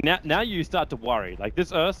 So, see, now you start to worry. Like,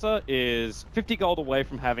 this Ursa is 50 gold away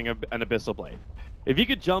from having an Abyssal Blade. If you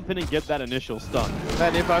could jump in and get that initial stun.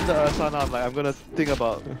 Man, if I'm the Ursa now, I'm gonna think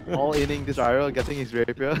about all-inning this Iroh, getting his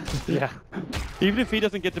rapier. Yeah. Even if he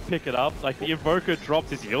doesn't get to pick it up, like the Invoker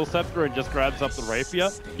drops his Heal Scepter and just grabs up the Rapier,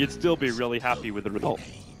 you'd still be really happy with the result.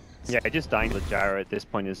 Yeah, just dying to the gyro at this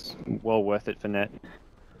point is well worth it for net.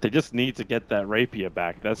 They just need to get that Rapier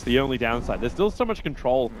back. That's the only downside. There's still so much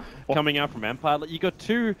control coming out from Empire. Like, you got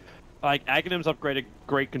two, like, Aghanim's upgraded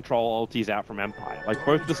great control ultis out from Empire. Like,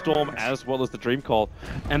 both the Storm as well as the Dream Call.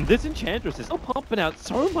 And this Enchantress is still pumping out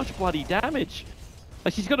so much bloody damage.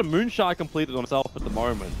 Like, she's got a Moonshine completed on herself at the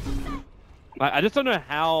moment. Like, I just don't know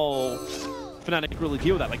how Fnatic really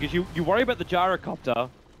deal with that. Like, 'cause you worry about the Gyrocopter,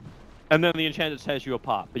 and then the Enchantress tears you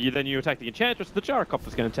apart. But then you attack the Enchantress, the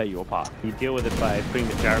Gyrocopter's going to tear you apart. You deal with it by putting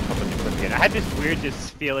the gyrocopter on the cliff again. I had this weird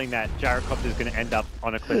just feeling that gyrocopter is going to end up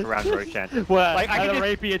on a cliff around Roshan. Well, Like, I can the just-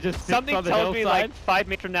 Rapier just sits Something on the tells me hillside. like 5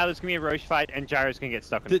 minutes from now there's going to be a Roche fight and Gyro's going to get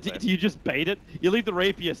stuck on the cliff. Do you just bait it? You leave the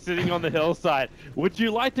Rapier sitting on the hillside. Would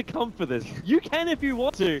you like to come for this? You can if you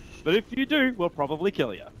want to, but if you do, we'll probably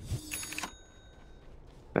kill you.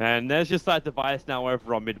 And there's just that device now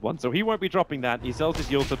over on mid one, so he won't be dropping that. He sells his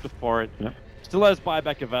Heal Scepter for it. Yep. Still has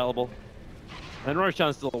buyback available. And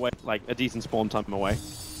Roshan's still away, like a decent spawn time away.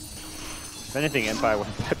 If anything, Empire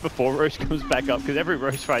went back before Roche comes back up because every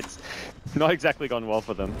Roche fight's not exactly gone well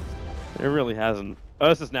for them. It really hasn't.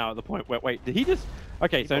 Ursa's now at the point where, wait, did he just...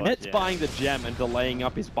 Okay, so was, Net's yeah. buying the gem and delaying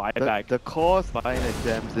up his buyback. The core's buying the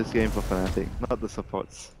gems this game for Fnatic, not the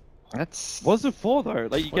supports. That's... What's it for though?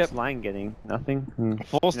 Like you What's get Lion getting? Nothing?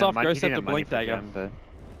 4 stuff, He Ghost didn't Scepter, have money Blink for Dagger. Gem, but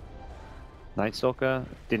Night Stalker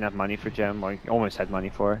didn't have money for Gem, or almost had money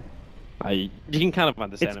for it. You can kind of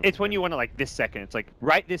understand it. It's when you want to like this second. It's like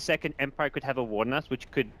right this second, Empire could have a ward on us, which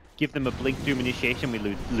could give them a Blink Doom initiation. We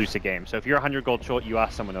lose a game. So if you're 100 gold short, you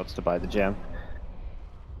ask someone else to buy the gem.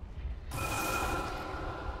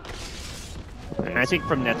 And I think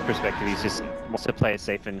from Net's perspective, he's just wants to play it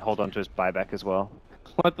safe and hold on to his buyback as well.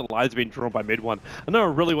 Like the lines being drawn by mid one. I don't know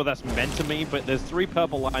really what that's meant to mean, but there's 3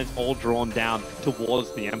 purple lines all drawn down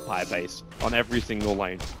towards the Empire base on every single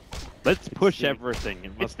lane. Let's push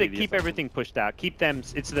everything. It's the keep everything pushed out. Keep them.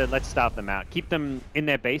 It's the let's starve them out. Keep them in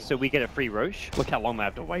their base so we get a free Roche. Look how long they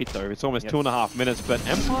have to wait though. It's almost Yep. 2.5 minutes, but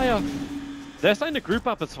Empire, they're starting to group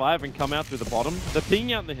up as 5 and come out through the bottom. They're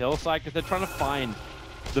peeking out in the hillside because they're trying to find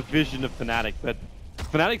the vision of Fnatic, but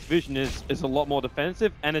Fnatic's vision is a lot more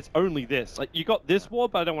defensive, and it's only this. Like, you got this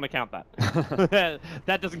ward, but I don't want to count that.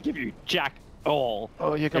 That doesn't give you jack all.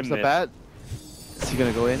 Oh, here comes in the this. bat. Is he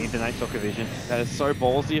gonna go in? Need the Night Stalker vision. That is so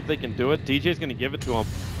ballsy if they can do it. DJ's going to give it to him.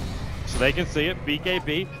 So they can see it.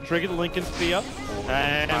 BKB, trigger the Lincoln Sphere.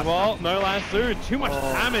 And, well, no lasso. Too much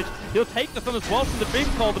damage. He'll take this on as well from the Dream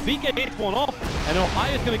Call. The BKB spawn off. And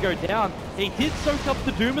Ohio's going to go down. He did soak up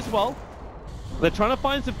the Doom as well. They're trying to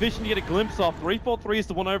find some vision to get a glimpse of. 343 is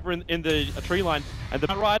the one over in the tree line. And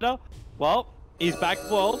the Rider, well, he's back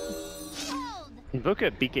well.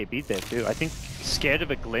 Invoker BKB there too. I think scared of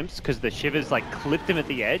a glimpse because the Shivers like clipped him at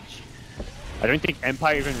the edge. I don't think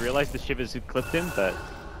Empire even realized the Shivers had clipped him, but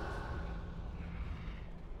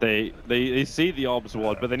They see the Obs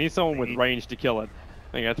ward, but they need someone with range to kill it.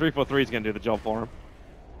 Okay, 343 is going to do the job for him.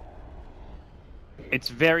 it's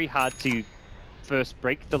very hard to first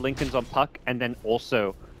break the Lincolns on Puck and then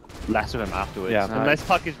also lasso him afterwards. Yeah. Unless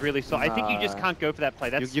Puck is really so. I think you just can't go for that play.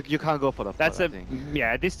 That's You can't go for the that's puck, a I think.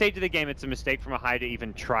 yeah. At this stage of the game, it's a mistake from a high to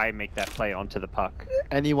even try and make that play onto the puck.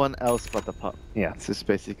 Anyone else but the puck. Yeah. This is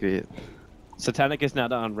basically it. Satanic is now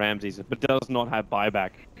down Ramses, but does not have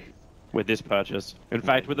buyback. with this purchase. In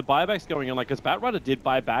fact, with the buybacks going on, like, because Batrider did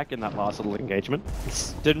buy back in that last little engagement,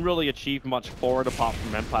 didn't really achieve much for it apart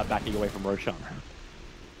from Empire backing away from Roshan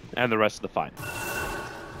and the rest of the fight.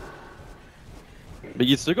 But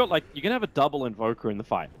you still got, like, you can have a double Invoker in the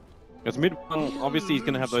fight. Because mid one, obviously he's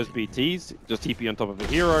going to have those BTs, just TP on top of a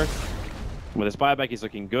hero. With his buyback, he's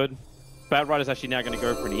looking good. Batrider's actually now going to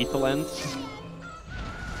go for an Ether Lens.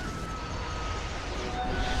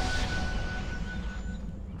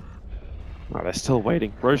 Oh, they're still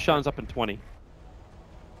waiting. Roshan's up in 20.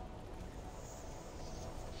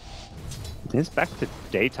 It's back to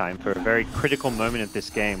daytime for a very critical moment of this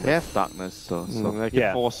game. They have darkness, so They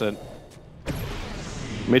can force it.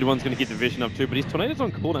 Mid one's going to get the vision up too, but his Tornado's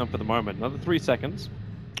on cooldown for the moment. Another 3 seconds.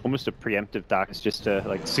 Almost a preemptive darkness just to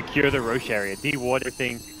like secure the Roche area, de-ward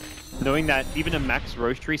everything. Knowing that even a max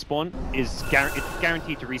Roche respawn is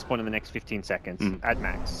guaranteed to respawn in the next 15 seconds at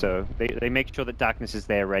max. So they make sure that darkness is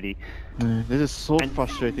there ready. This is so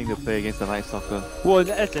frustrating to play against the Night Stalker. Well,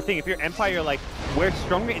 that's the thing. If you're Empire, you're like, we're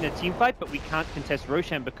stronger in a team fight, but we can't contest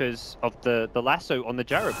Roshan because of the lasso on the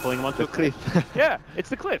gyro pulling him onto a cliff. Yeah, it's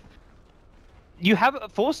the cliff. You have a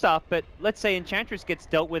 4-star, but let's say Enchantress gets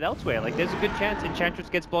dealt with elsewhere. Like, there's a good chance Enchantress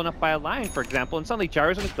gets blown up by a lion, for example, and suddenly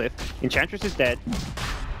gyro's on the cliff, Enchantress is dead.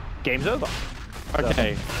 Game's over.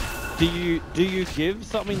 Okay. Do you give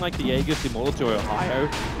something like the Aegis Immortal to Ohio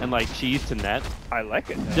and like cheese to net? I like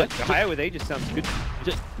it. Ohio with Aegis sounds good.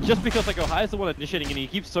 Just because like Ohio's the one initiating and he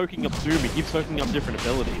keeps soaking up Doom, he keeps soaking up different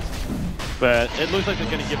abilities. But it looks like they're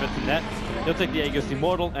going to give it to net. He'll take the Aegis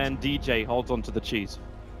Immortal and DJ holds on to the cheese.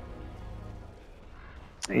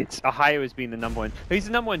 It's Ohio has been the number one. He's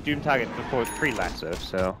the number one Doom target before pre-lasso,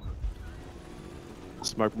 so.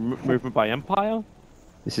 Smoke movement by Empire.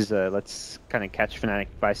 This is a let's kind of catch Fnatic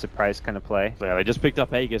by surprise kind of play. Yeah, they just picked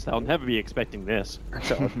up Aegis. They'll never be expecting this.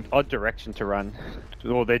 It's an odd direction to run.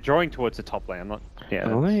 Well, they're drawing towards the top lane. I'm not. Yeah.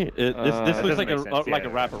 Really? This looks like a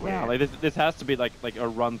wrap around. Yeah. Like this has to be like a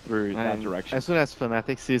run through that direction. As soon as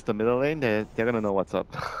Fnatic sees the middle lane, they're gonna know what's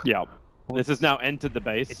up. Yeah. This has now entered the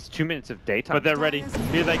base. It's 2 minutes of daytime. But they're ready.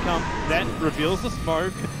 Here they come. That reveals the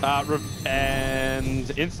smoke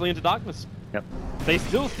and instantly into darkness. Yep. They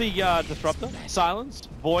still see Disruptor, Silence,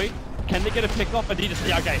 Void. Can they get a pick off? And he just,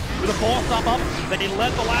 okay, with a 4-star up, they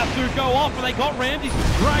let the lasso go off, and they got Ramsey's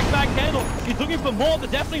drag back handle. He's looking for more. The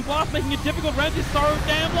Deafening Blast making it difficult. Ramsey's so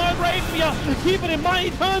damn low. Rapier, keep it in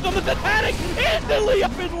mind. He turns on the Titanic, instantly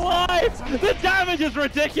up in live. The damage is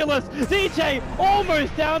ridiculous. DJ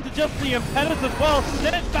almost down to just the Impetus as well.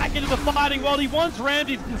 Then back into the fighting world. He wants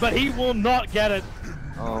Ramsey's, but he will not get it.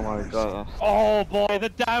 Oh my god. Oh boy, the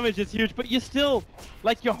damage is huge, but you're still,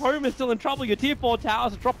 like, your home is still in trouble. Your tier 4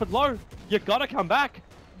 towers are dropping low. You gotta come back.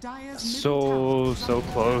 So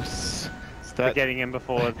close. Start getting in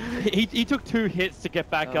before. He took 2 hits to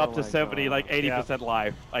get back up to 70, like 80%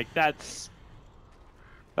 live. Like, that's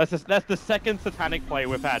the second Satanic play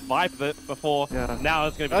we've had. Vibe before, now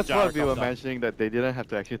it's gonna be That's what we were up. mentioning, that they didn't have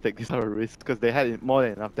to actually take this sort of risk because they had more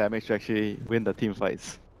than enough damage to actually win the team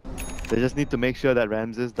fights. They just need to make sure that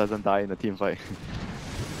Ramses doesn't die in the team fight.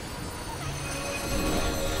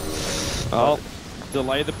 Oh,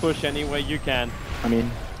 delay the push any way you can. I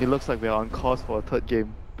mean, it looks like we're on course for a 3rd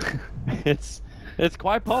game. It's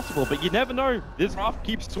quite possible, but you never know. This rough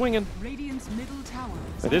keeps swinging. Radiant's middle tower.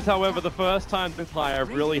 It is, however, the first time Empire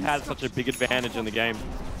have really had such a big advantage in the game.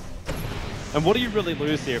 And what do you really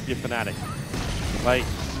lose here if you're Fnatic? Like,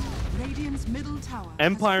 Radiant's middle tower.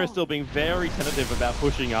 Empire is still being very tentative about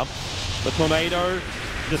pushing up. The Tornado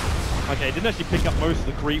just, okay, it didn't actually pick up most of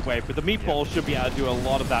the creep wave, but the meatball should be able to do a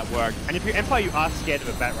lot of that work. And if you're Empire, you are scared of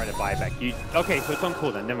a Batrider buyback. Okay, so it's on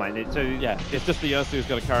cooldown, never mind. So yeah, it's just the Ursu who's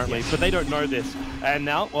got it currently, but they don't know this. And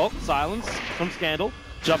now, well, Silence from Scandal,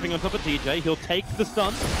 jumping on top of TJ. He'll take the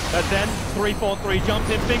stun, but then 3-4-3 jumps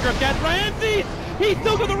in, finger of death. Ramsey! He's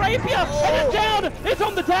still got the rapier, and it's down! It's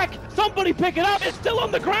on the deck! Somebody pick it up! It's still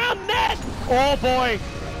on the ground! Net! Oh boy!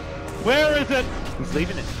 Where is it? He's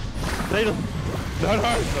leaving it. They don't... No,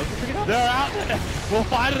 they're out there. We'll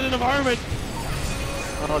find it in a moment.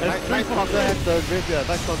 Oh, Night Stalker has the rapier.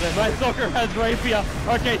 Night Stalker has rapier.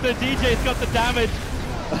 Okay, so DJ's got the damage.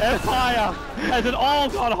 Empire has it all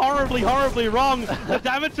gone horribly wrong. The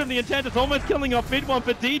damage from the Enchantress almost killing off mid one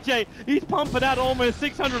for DJ. He's pumping out almost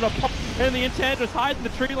 600 a pop, and the Enchantress hides in the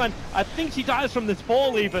tree line. I think she dies from this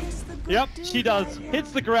fall even. Yep, she does.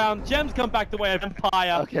 Hits the ground. Gems come back the way of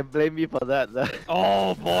Empire. Okay, blame me for that.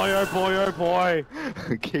 Oh boy, oh boy, oh boy.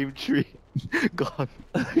 Game 3. Gone.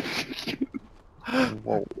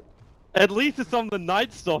 Whoa. At least it's on the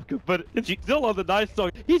Night Stalker, but it's still on the Night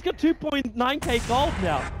Stalker. He's got 2.9k gold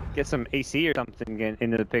now. Get some AC or something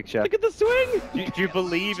into the picture. Look at the swing! Do you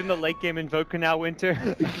believe in the late game Invoker now, Winter?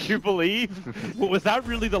 Do you believe? Well, was that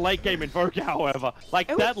really the late game Invoker, however? Like,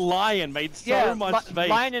 that Lion made so much space.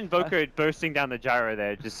 Lion and Invoker bursting down the gyro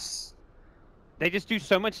there, they just do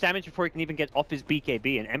so much damage before he can even get off his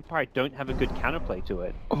BKB, and Empire don't have a good counterplay to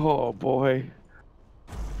it. Oh, boy.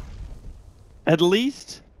 At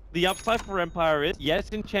least, the upside for Empire is,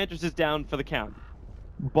 yes, Enchantress is down for the count,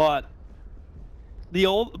 but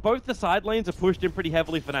both the side lanes are pushed in pretty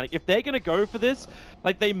heavily for Fnatic. If they're going to go for this,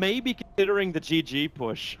 like, they may be considering the GG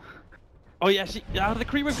push. Oh, yeah, the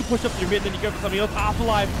creep wave can push up to your mid, and then you go for something else.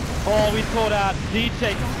 Afterlife. Oh, he's caught out.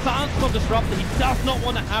 DJ. Sans not disrupted. He does not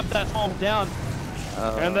want to have that home down.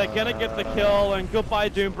 And they're going to get the kill, and goodbye,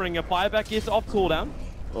 Doombringer. Buyback is off cooldown.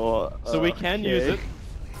 So we can use it.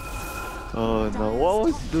 Oh no, what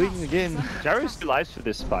was he doing again? Gyro's still lives for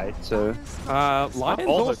this fight, so... Lion's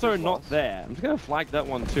also not there. I'm just going to flag that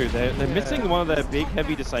one too. They're missing one of their big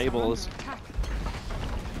heavy disables.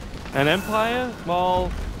 And Empire, well,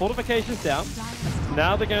 fortification's down.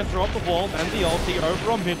 Now they're going to throw up the wall and the ulti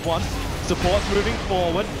over on mid one. Support's moving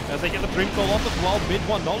forward as they get the drink call off as well. Mid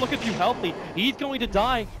one not looking too healthy. He's going to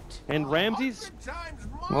die. And Ramsey's,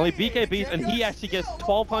 well, he BKBs and he actually gets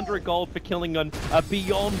 1200 gold for killing a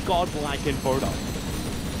beyond godlike Invoker.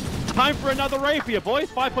 Time for another Rapier, boys.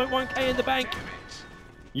 5.1k in the bank.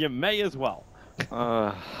 You may as well.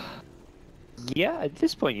 Yeah, at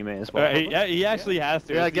this point you may as well. Yeah, he actually has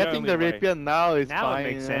to. Yeah, getting the Rapier now is now fine.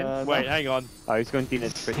 It makes sense. Wait, hang on. Oh, he's going to need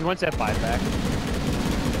it. He wants that buyback.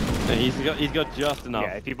 Yeah, he's got just enough.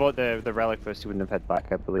 Yeah, if he bought the relic first, he wouldn't have had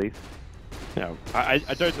back, I believe. No, I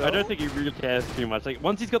don't think he really cares too much. Like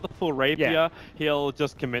once he's got the full Rapier, he'll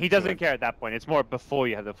just commit. He doesn't care at that point. It's more before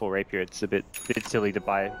you have the full Rapier. It's a bit silly to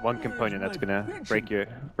buy one component that's gonna break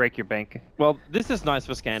your bank. Well, this is nice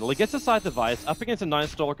for Scandal. He gets a side device up against a Night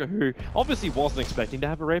Stalker who obviously wasn't expecting to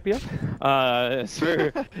have a Rapier.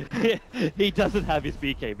 So he doesn't have his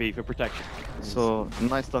BKB for protection. So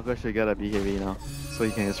Night Stalker should get a BKB now, so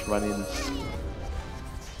he can just run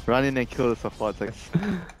in and kill the supports.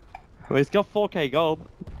 Well, he's got 4k gold.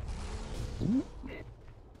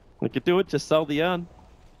 We could do it, just sell the urn.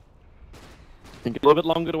 Think a little bit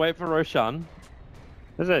longer to wait for Roshan.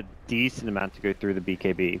 There's a decent amount to go through the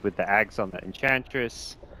BKB with the Ags on the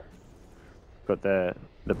Enchantress. Got the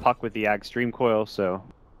puck with the Ag Stream Coil, so...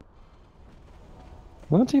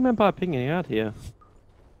 Well, Team Empire pinging out here.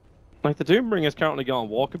 Like, the Doombringer's currently going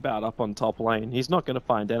walkabout up on top lane. He's not going to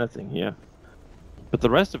find anything here. But the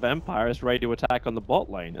rest of Empire is ready to attack on the bot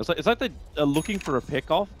lane. It's like they are looking for a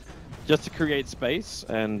pick-off just to create space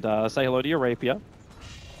and say hello to your Rapier.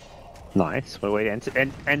 Nice. What a way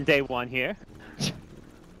to end day one here.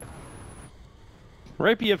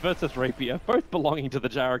 Rapier versus Rapier, both belonging to the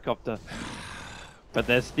Gyrocopter. But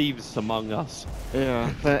there's thieves among us. Yeah,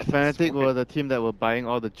 Fnatic were the team that were buying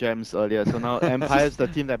all the gems earlier, so now Empire's the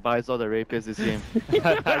team that buys all the Rapiers this game.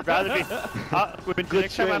 I'd rather be...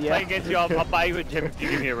 next time I'm playing against you, I'll buy you a gem if you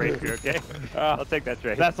give me a Rapier, okay? I'll take that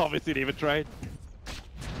trade. That's obviously an even trade.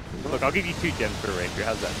 Look, I'll give you 2 gems for a Rapier,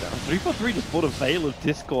 how's that sound? 343 just bought a Veil of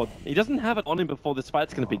Discord. He doesn't have it on him before this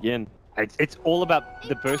fight's going to begin. It's all about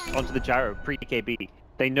the burst onto the gyro, pre-KB.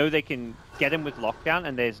 They know they can get him with lockdown,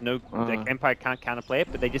 and there's no like Empire can't counterplay it,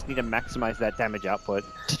 but they just need to maximize that damage output.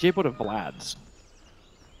 TJ bought a Vlad's.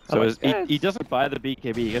 So he doesn't buy the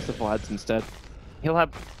BKB, he gets the Vlad's instead. He'll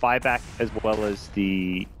have buyback as well as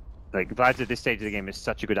the... Like, Vlad's at this stage of the game is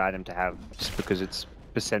such a good item to have, just because it's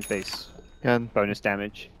percent base bonus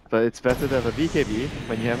damage. But it's better to have a BKB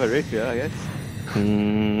when you have a Rapier, I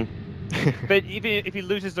guess. But even if he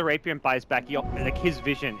loses the Rapier and buys back, like his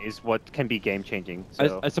vision is what can be game changing.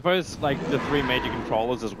 So. I suppose like the 3 major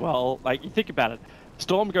controllers as well. Like you think about it,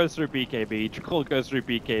 Storm goes through BKB, Trickle goes through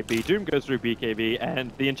BKB, Doom goes through BKB,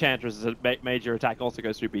 and the Enchantress as a major attack also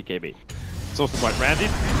goes through BKB. It's also quite Ramsey.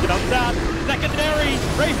 Get on down. Secondary.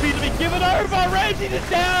 Rapier to be given over. Ramsey is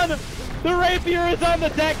down. The Rapier is on the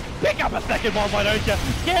deck. Pick up a second one, why don't you?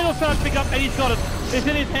 Scandal's trying to pick up, and he's got it. It's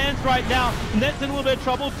in his hands right now. Net's in a little bit of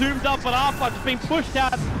trouble. Doomed up, but Arflux is being pushed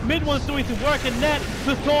out. Mid one's doing some work, and Net,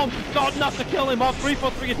 the Storm, got enough to kill him off.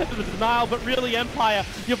 343 attempted the denial, but really, Empire,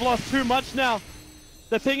 you've lost too much now.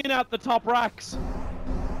 They're pinging out the top racks.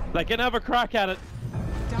 They can have a crack at it.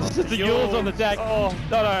 This is the Yules on the deck. Oh,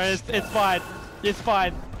 no, it's fine. It's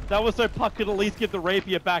fine. That was so Puck could at least give the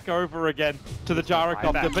Rapier back over again to the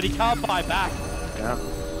Gyrocopter, but he can't buy back. Yeah.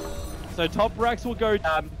 So top racks will go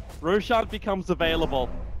down. Roshan becomes available.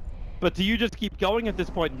 But do you just keep going at this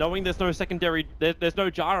point, knowing there's no secondary, there's no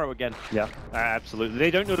gyro again? Yeah, absolutely. They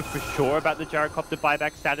don't know for sure about the gyrocopter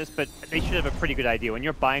buyback status, but they should have a pretty good idea. When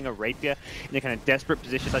you're buying a rapier in a kind of desperate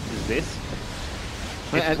position such as this,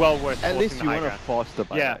 it's well worth at forcing least the you high want to ground. force the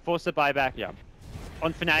buyback. Yeah, force the buyback. Yeah.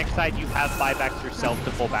 On Fnatic's side, you have buybacks yourself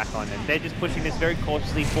to fall back on, and they're just pushing this very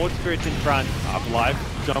cautiously. Forward Spirit's in front. Afterlife,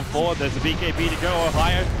 jump forward, there's a BKB to go.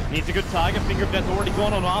 Ohio needs a good target. Finger of Death's already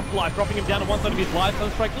gone on Afterlife, dropping him down to one side of his life.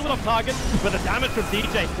 Sunstrike, a little bit off target, but the damage from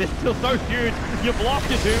DJ is still so huge. You block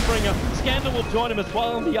your Doombringer. Scandal will join him as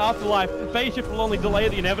well in the Afterlife. Phase shift will only delay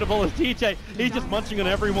the inevitable as DJ, he's just munching on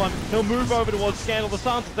everyone. He'll move over towards Scandal. The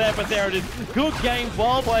stance is there, but there it is. Good game,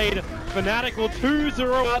 well played. Fnatic will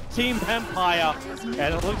 2-0 out Team Empire.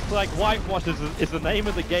 And it looks like Whitewashes is the name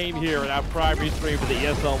of the game here in our primary stream for the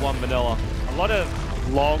ESL One Manila. A lot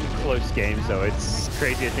of long, close games, though. It's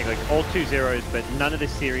crazy to think, like, all 2-0s, but none of the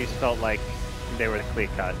series felt like they were a clear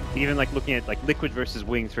cut. Even, like, looking at, like, Liquid versus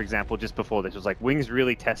Wings, for example, just before this, was like, Wings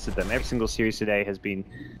really tested them. Every single series today has been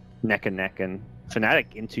neck and neck, and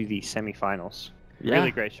Fnatic into the semifinals. Yeah.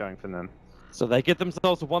 Really great showing from them. So they get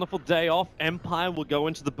themselves a wonderful day off. Empire will go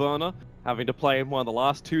into the burner, having to play in one of the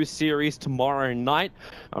last 2 series tomorrow night.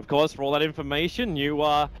 Of course, for all that information, you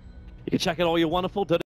can check out all your wonderful Dota